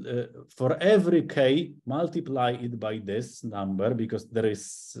 for every k, multiply it by this number, because there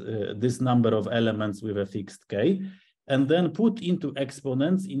is this number of elements with a fixed k, and then put into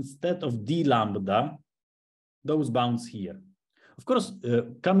exponents instead of d lambda, those bounds here. Of course,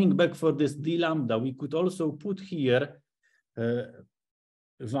 coming back for this d lambda, we could also put here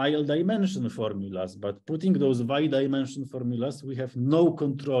Weyl dimension formulas, but putting those Weyl dimension formulas, we have no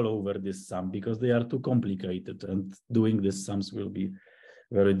control over this sum because they are too complicated, and doing these sums will be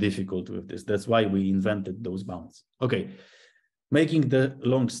very difficult with this. That's why we invented those bounds. Okay, making the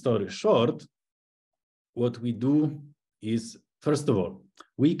long story short, what we do is, first of all,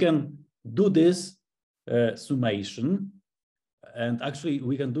 we can do this summation, and actually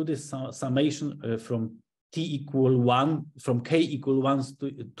we can do this summation from t equal 1, from k equal 1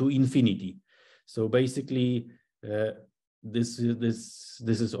 to infinity. So basically, this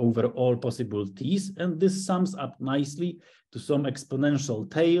is over all possible t's, and this sums up nicely to some exponential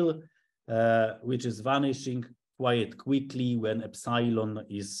tail, which is vanishing quite quickly when epsilon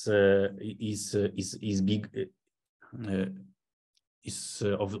is big, is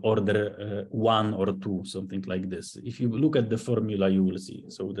of order 1 or 2, something like this. If you look at the formula, you will see.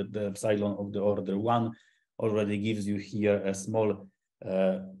 So that the epsilon of the order 1 already gives you here a small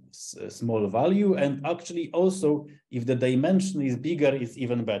value, and actually also if the dimension is bigger, it's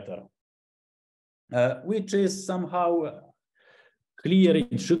even better, which is somehow clear.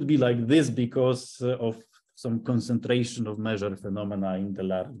 It should be like this because of some concentration of measure phenomena in the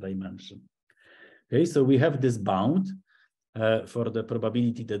large dimension. Okay, so we have this bound for the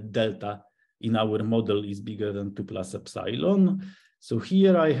probability that delta in our model is bigger than 2 plus epsilon. So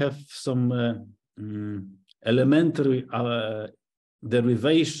here I have some elementary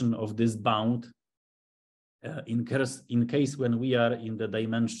derivation of this bound in case when we are in the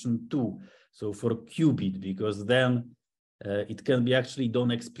dimension 2, so for qubit, because then it can be actually done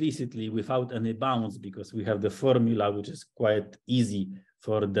explicitly without any bounds, because we have the formula which is quite easy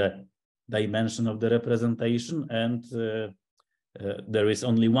for the dimension of the representation, and there is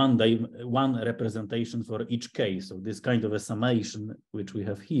only one representation for each case. So this kind of a summation which we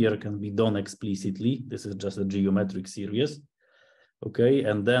have here can be done explicitly. This is just a geometric series. Okay,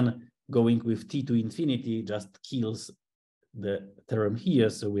 and then going with t to infinity just kills the term here.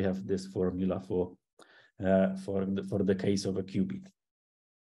 So we have this formula for the case of a qubit.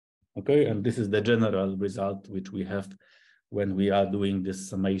 Okay, and this is the general result which we have when we are doing this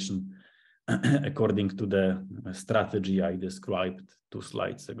summation according to the strategy I described 2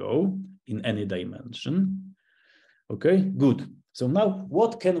 slides ago in any dimension. Okay, good. So now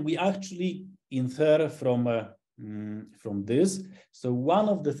what can we actually infer from this? So one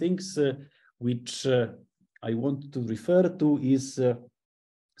of the things which I want to refer to is,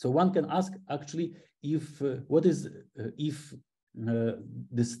 so one can ask actually if what is if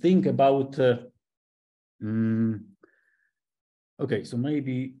this thing about okay, so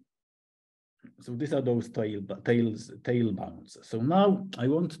maybe, so these are those tail bounds. So now I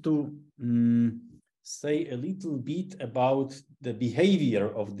want to say a little bit about the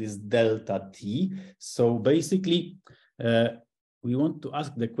behavior of this delta t. So basically, we want to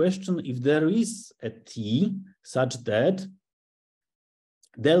ask the question if there is a t such that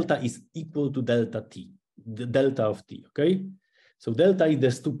delta is equal to delta t, the delta of t, okay? So delta is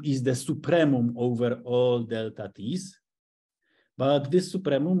the supremum over all delta t's, but this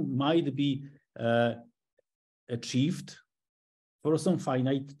supremum might be achieved for some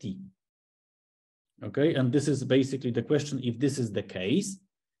finite t. Okay, and this is basically the question if this is the case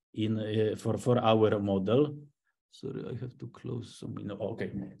in for our model. Sorry, I have to close some. No,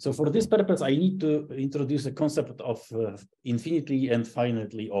 okay, so for this purpose, I need to introduce a concept of infinitely and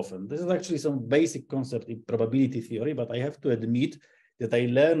finitely often. This is actually some basic concept in probability theory, but I have to admit that I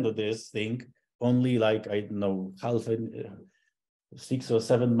learned this thing only like, I don't know, 6 or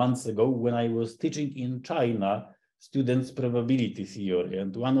 7 months ago when I was teaching in China students probability theory,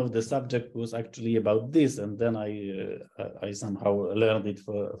 and one of the subjects was actually about this, and then I somehow learned it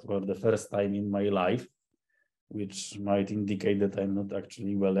for the first time in my life, which might indicate that I'm not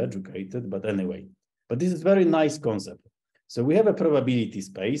actually well educated, but anyway. But this is a very nice concept. So we have a probability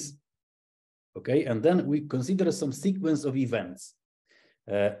space, okay, and then we consider some sequence of events.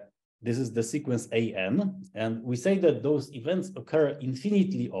 This is the sequence AN, and we say that those events occur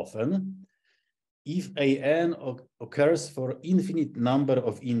infinitely often if AN occurs for infinite number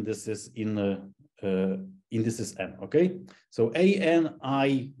of indices in indices n, okay? So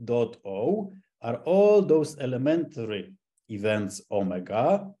ANI dot O are all those elementary events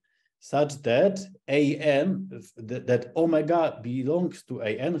omega such that AN, that omega belongs to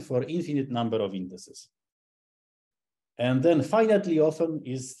AN for infinite number of indices. And then finitely often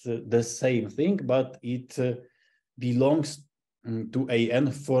is the same thing, but it belongs to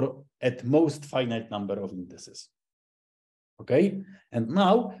AN for at most finite number of indices. Okay, and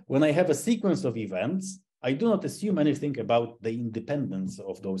now when I have a sequence of events, I do not assume anything about the independence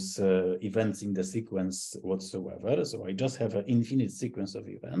of those events in the sequence whatsoever. So I just have an infinite sequence of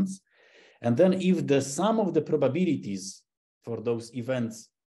events. And then if the sum of the probabilities for those events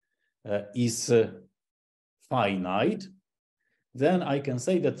is finite, then I can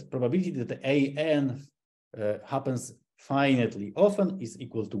say that probability that AN happens finitely often is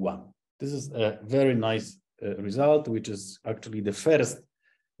equal to 1. This is a very nice result, which is actually the first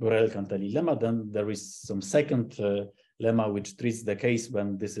Borel-Cantelli lemma. Then there is some second lemma which treats the case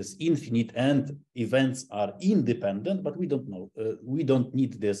when this is infinite and events are independent, but we don't know. We don't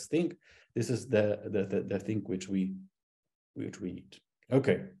need this thing. This is the thing which we need.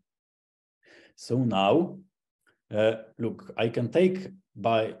 Okay. So now, look, I can take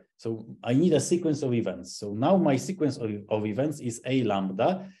so I need a sequence of events. So now my sequence of events is A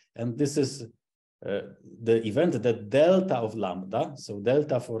lambda, and this is the event that delta of lambda, so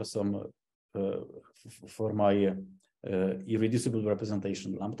delta for some for my irreducible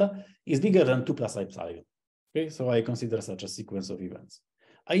representation lambda is bigger than 2 plus epsilon. Okay, so I consider such a sequence of events.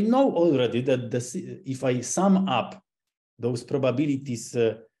 I know already that if I sum up those probabilities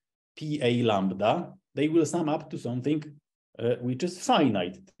PA lambda, they will sum up to something which is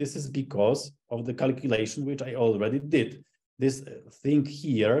finite. This is because of the calculation which I already did. This thing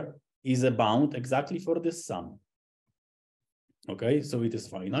here is a bound exactly for this sum. Okay, so it is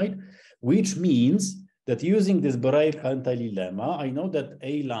finite, which means that using this Borel-Cantelli lemma, I know that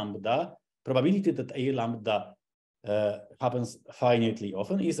A lambda, probability that A lambda happens finitely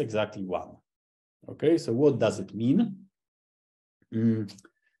often is exactly 1. Okay, so what does it mean?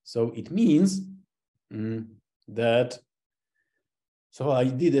 So it means that, so I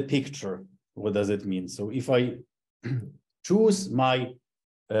did a picture. What does it mean? So if I choose my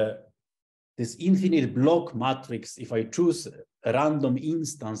this infinite block matrix, if I choose a random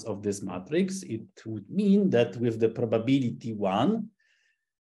instance of this matrix, it would mean that with the probability 1,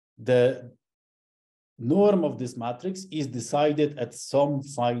 the norm of this matrix is decided at some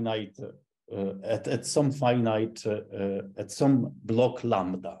finite at some block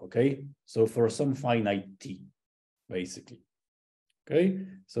lambda. Okay, so for some finite t, basically. Okay,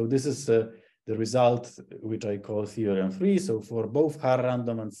 so this is the result which I call theorem 3. So for both Haar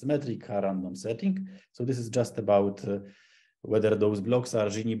random and symmetric Haar random setting, so this is just about whether those blocks are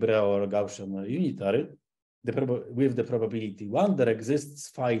Gini-Bré or Gaussian or unitary. With the probability 1, there exists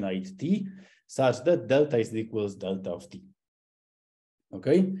finite t such that delta is equals delta of t.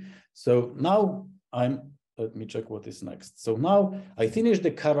 Okay, so now let me check what is next. So now I finished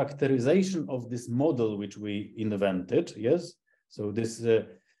the characterization of this model which we invented. Yes, so this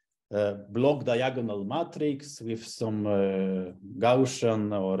block diagonal matrix with some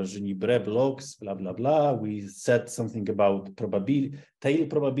Gaussian or Gini-Bré blocks, blah, blah, blah. We said something about tail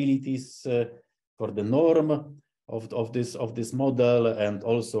probabilities for the norm of this model, and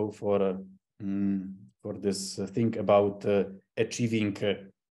also for this thing about achieving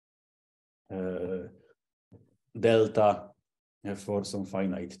delta for some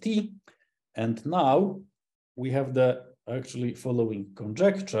finite t. And now we have the actually following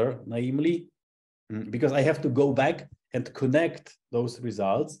conjecture, namely, because I have to go back and connect those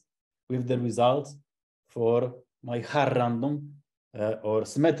results with the results for my Haar random or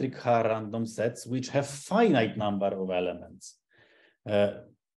symmetric Haar random sets, which have finite number of elements.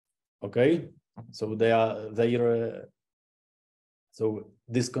 Okay, so so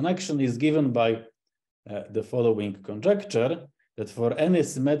this connection is given by the following conjecture, that for any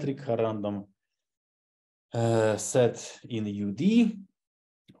symmetric Haar random set in UD,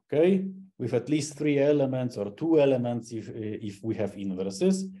 okay, with at least 3 elements or 2 elements if we have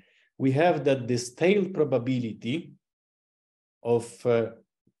inverses, we have that this tail probability of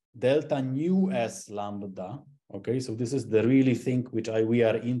delta nu s lambda, okay, so this is the really thing which we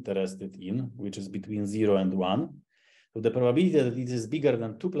are interested in, which is between 0 and 1. So the probability that it is bigger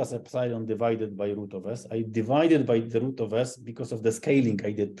than 2 plus epsilon divided by root of s, I divided by the root of s because of the scaling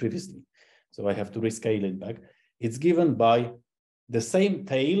I did previously. So I have to rescale it back. It's given by the same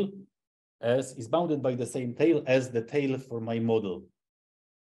tail as, is bounded by the same tail as the tail for my model.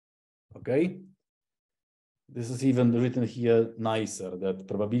 Okay? This is even written here nicer, that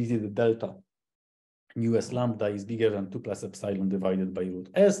probability that delta nu s lambda is bigger than 2 plus epsilon divided by root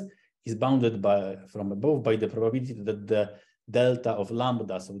s is bounded by from above by the probability that the delta of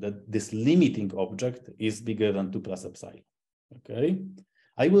lambda, so that this limiting object is bigger than 2 plus epsilon. Okay?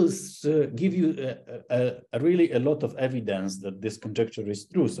 I will give you really a lot of evidence that this conjecture is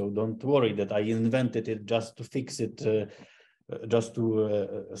true, so don't worry that I invented it just to fix it, just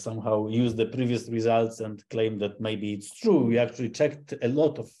to somehow use the previous results and claim that maybe it's true. We actually checked a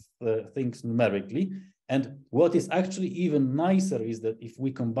lot of things numerically, and what is actually even nicer is that if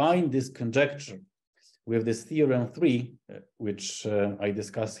we combine this conjecture with this theorem 3, which I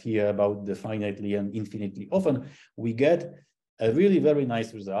discuss here about the finitely and infinitely often, we get a really very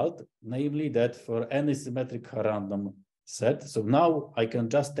nice result, namely that for any symmetric random set. So now I can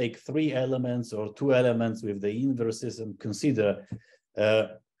just take 3 elements or 2 elements with the inverses and consider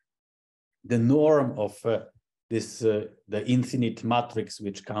the norm of the infinite matrix,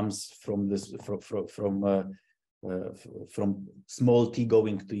 which comes from this from small t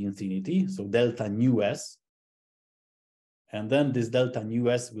going to infinity, so delta nu s. And then this delta nu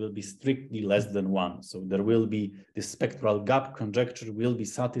s will be strictly less than 1. So there will be the spectral gap conjecture will be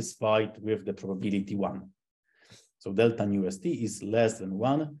satisfied with the probability 1. So delta nu st is less than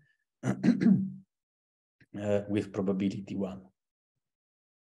 1 with probability 1.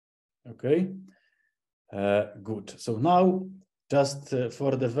 Okay, good. So now, just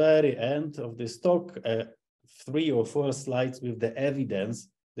for the very end of this talk, 3 or 4 slides with the evidence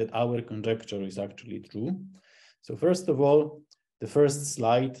that our conjecture is actually true. So first of all, the first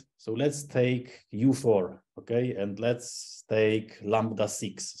slide. So let's take U4, okay, and let's take lambda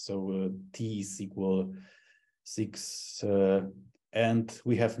 6. So t is equal 6, and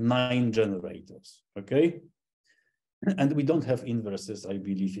we have 9 generators, okay? And we don't have inverses, I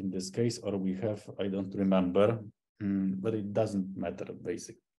believe, in this case, or we have, I don't remember, but it doesn't matter,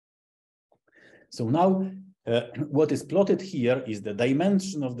 basically. So now, what is plotted here is the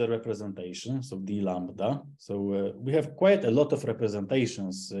dimension of the representation, so d lambda. So we have quite a lot of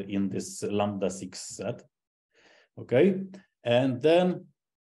representations in this lambda 6 set, okay? And then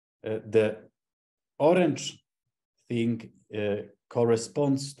the orange thing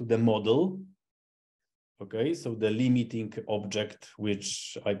corresponds to the model. Okay, so the limiting object,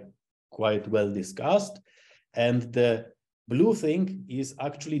 which I quite well discussed. And the blue thing is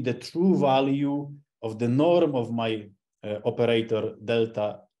actually the true value of the norm of my operator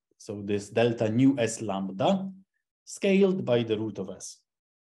delta. So this delta nu s lambda scaled by the root of s.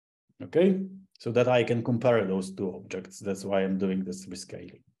 Okay, so that I can compare those 2 objects. That's why I'm doing this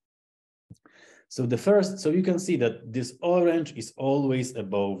rescaling. So the first, so you can see that this orange is always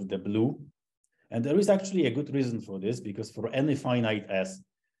above the blue. And there is actually a good reason for this, because for any finite s,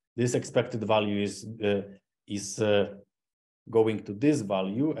 this expected value is going to this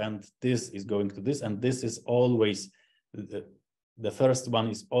value, and this is going to this, and this is always, the first one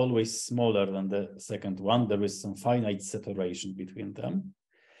is always smaller than the second one. There is some finite separation between them.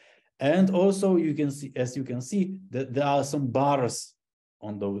 And also you can see, as you can see, that there are some bars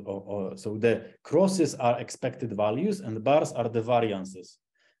on those, so the crosses are expected values and the bars are the variances.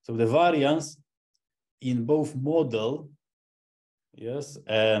 So the variance in both model, yes,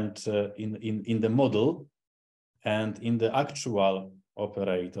 and in the model and in the actual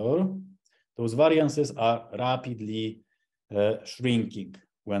operator, those variances are rapidly shrinking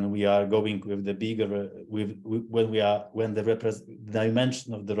when we are going with the bigger, when the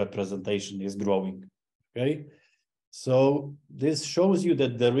dimension of the representation is growing. Okay, so this shows you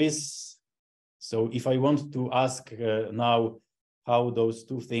that there is. So if I want to ask now how those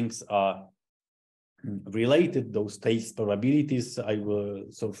 2 things are related, those taste probabilities, I will,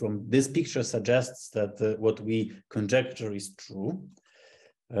 so from this picture suggests that what we conjecture is true.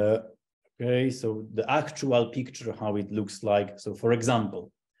 Okay, so the actual picture, how it looks like. So for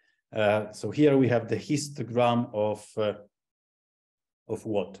example, so here we have the histogram of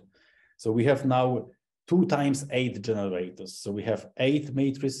what? So we have now 2 times 8 generators. So we have 8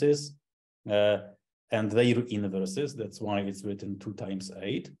 matrices and their inverses. That's why it's written 2 times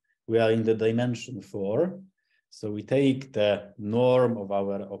 8. We are in the dimension 4. So we take the norm of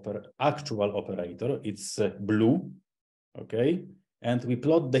our actual operator, it's blue, okay? And we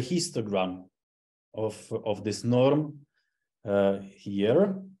plot the histogram of this norm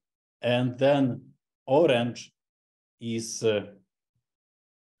here. And then orange is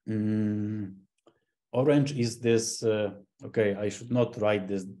this, okay, I should not write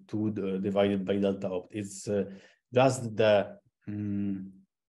this 2 divided by delta opt. It's just the,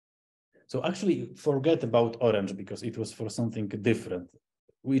 so actually forget about orange because it was for something different.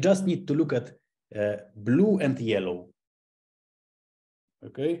 We just need to look at blue and yellow.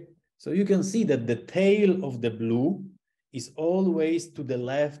 Okay, so you can see that the tail of the blue is always to the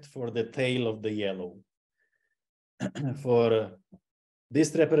left for the tail of the yellow. For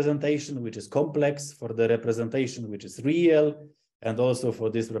this representation, which is complex, for the representation which is real, and also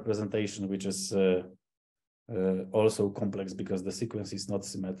for this representation which is also complex because the sequence is not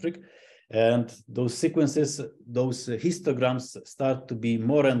symmetric. And those sequences, those histograms start to be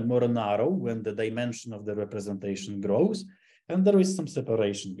more and more narrow when the dimension of the representation grows. And there is some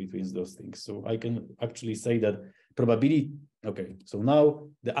separation between those things. So I can actually say that probability, okay, so now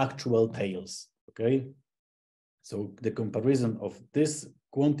the actual tails, okay? So the comparison of this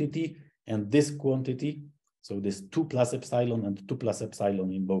quantity and this quantity, so this 2 plus epsilon and 2 plus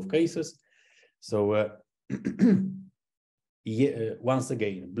epsilon in both cases. So once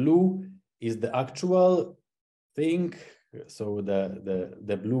again, blue is the actual thing. So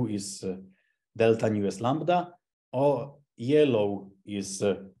the blue is delta nu s lambda, or yellow is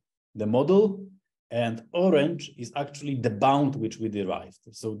the model, and orange is actually the bound which we derived.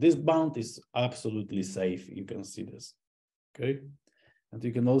 So this bound is absolutely safe. You can see this, okay? And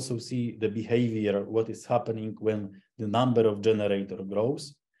you can also see the behavior, what is happening when the number of generator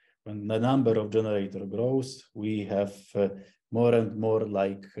grows. When the number of generator grows, we have more and more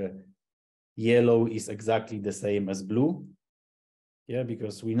like yellow is exactly the same as blue. Yeah,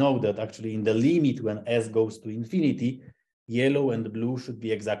 because we know that actually in the limit when s goes to infinity, yellow and blue should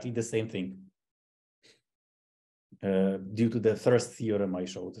be exactly the same thing. Due to the first theorem I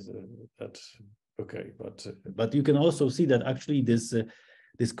showed that, okay, but you can also see that actually this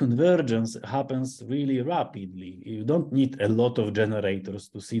this convergence happens really rapidly. You don't need a lot of generators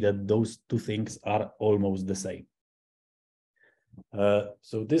to see that those two things are almost the same.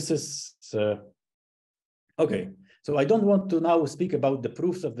 So this is okay. So I don't want to now speak about the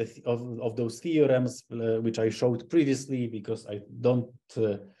proofs of those theorems which I showed previously, because I don't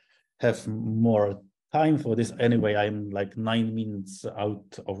have more time for this. Anyway, I'm like 9 minutes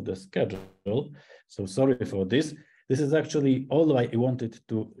out of the schedule, so sorry for this. This is actually all I wanted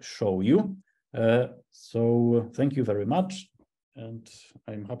to show you. So thank you very much, and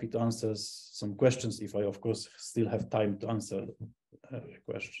I'm happy to answer some questions if I, of course, still have time to answer a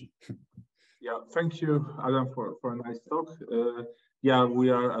question. Yeah, thank you, Adam, for a nice talk. Yeah, we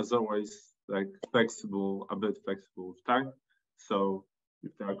are, as always, like flexible, a bit flexible with time. So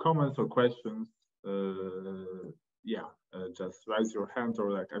if there are comments or questions, just raise your hand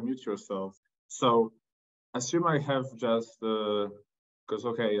or like unmute yourself. So assume I have just, because,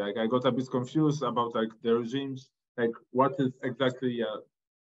 okay, like I got a bit confused about like the regimes, like what is exactly,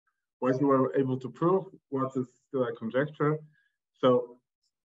 what you were able to prove, what is still a conjecture. So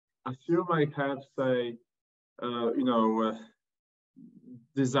assume I have, say,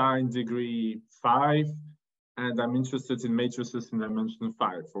 design degree 5, and I'm interested in matrices in dimension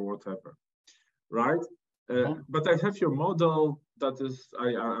 5 or whatever, right? But I have your model that is,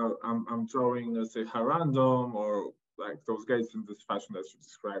 I'm drawing, let's say, Haar random or like those gates in this fashion that you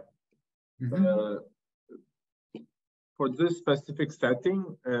described. For this specific setting,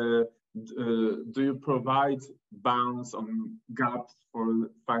 do you provide bounds on gaps for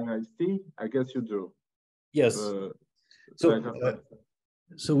finite t? I guess you do. Yes. So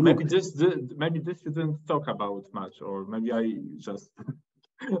maybe this you didn't talk about much, or maybe I just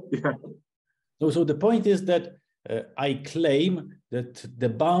yeah. So the point is that I claim that the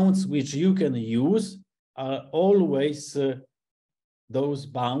bounds which you can use are always those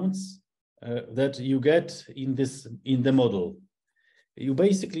bounds that you get in the model. You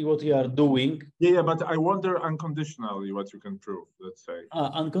basically, what you are doing. Yeah, but I wonder unconditionally what you can prove, let's say.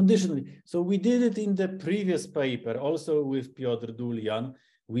 Unconditionally. So we did it in the previous paper, also with Piotr Dulian.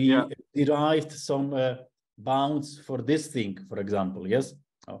 We derived some bounds for this thing, for example, yes?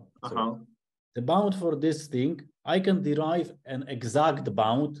 The bound for this thing, I can derive an exact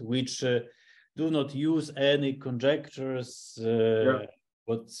bound which do not use any conjectures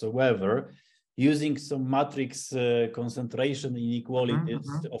whatsoever, using some matrix concentration inequalities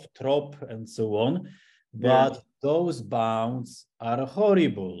of trop and so on. But those bounds are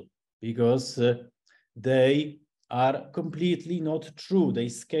horrible because they are completely not true. They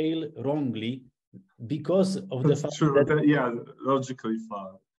scale wrongly because of the fact that logically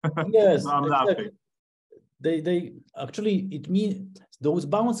far. Yes, no, I'm laughing. They actually, it means those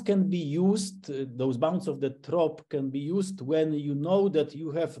bounds can be used, those bounds of the trop can be used when you know that you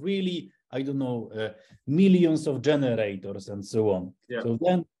have really, I don't know, millions of generators and so on. So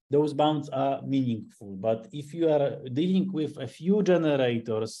then those bounds are meaningful. But if you are dealing with a few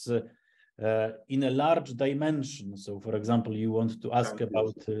generators in a large dimension, so for example, you want to ask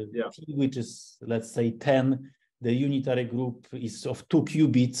about T, which is, let's say, 10, the unitary group is of 2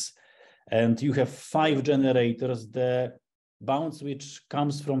 qubits, and you have 5 generators, the bounds which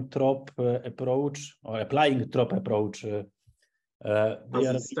comes from trop approach or applying trop approach. As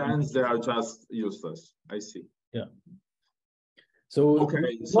it stands, they are just useless. I see. Yeah. So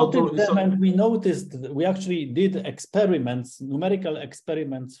and we noticed that we actually did experiments, numerical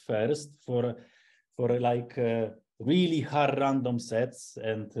experiments first for like really Haar random sets,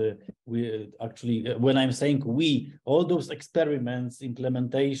 and we actually, when I'm saying we, all those experiments,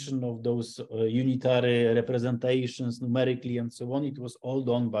 implementation of those unitary representations numerically and so on, it was all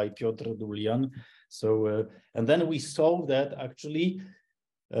done by Piotr Dulian. So and then we saw that actually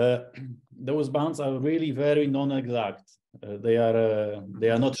those bounds are really very non-exact. They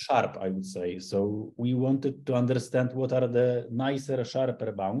are not sharp, I would say. So we wanted to understand what are the nicer,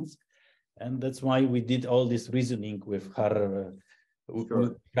 sharper bounds, and that's why we did all this reasoning with Haar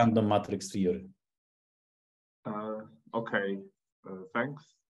with random matrix theory. Okay, thanks.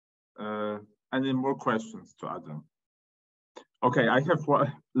 Any more questions to Adam? Okay, I have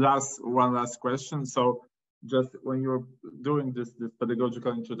one last question. So just when you're doing this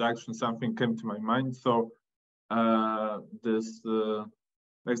pedagogical introduction, something came to my mind. So let's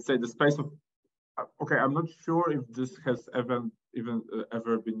say the space of, okay, I'm not sure if this has ever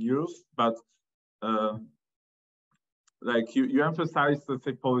been used, but like you emphasize, let's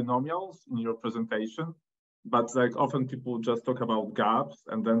say, polynomials in your presentation, but like often people just talk about gaps,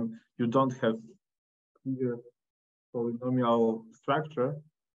 and then you don't have clear polynomial structure,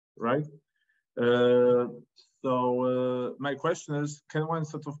 right? So my question is, can one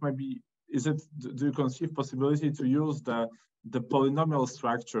sort of maybe, do you conceive possibility to use the polynomial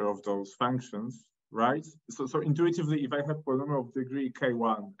structure of those functions, right? So intuitively, if I have polynomial of degree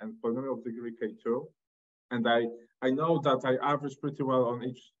k1 and polynomial of degree k2, and I know that I average pretty well on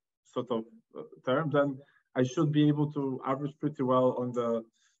each sort of term, then I should be able to average pretty well on the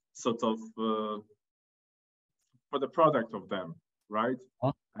sort of for the product of them, right?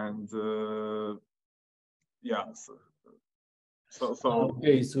 Huh? And yeah, so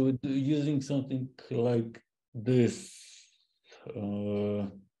okay, so using something like this.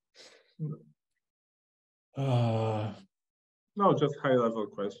 No, just high level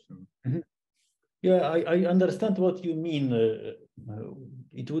question. Mm-hmm. Yeah, I understand what you mean.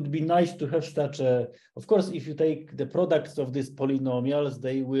 It would be nice to have such a, of course, if you take the products of these polynomials,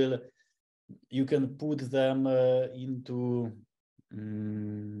 you can put them into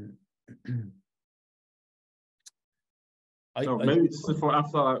maybe this is for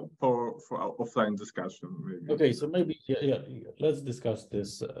offline discussion. Maybe. Okay, so maybe yeah, let's discuss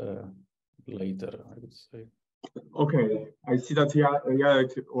this later, I would say. Okay, I see that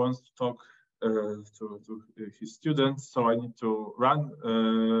Jarek wants to talk to his students, so I need to run.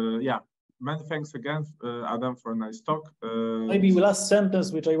 Yeah, many thanks again, Adam, for a nice talk. Maybe last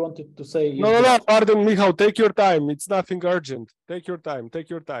sentence, which I wanted to say. No, pardon, Michał, take your time. It's nothing urgent. Take your time. Take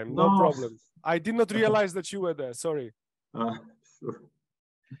your time. No problem. I did not realize that you were there. Sorry.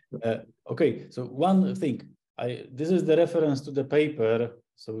 Okay, so one thing. This is the reference to the paper.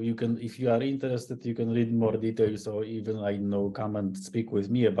 So you can, if you are interested, you can read more details, or even come and speak with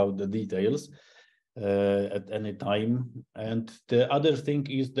me about the details at any time. And the other thing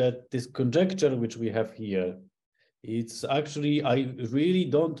is that this conjecture which we have here, it's actually, I really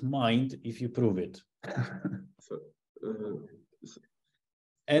don't mind if you prove it.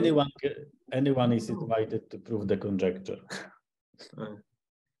 Anyone is invited to prove the conjecture.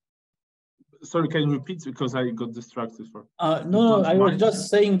 Sorry, can you repeat, because I got distracted for. No, I was just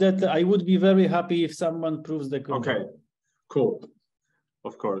saying that I would be very happy if someone proves the conjecture. Okay, cool.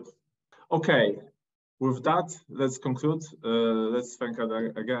 Of course. Okay, with that, let's conclude. Let's thank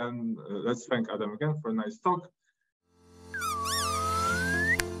Adam again. For a nice talk.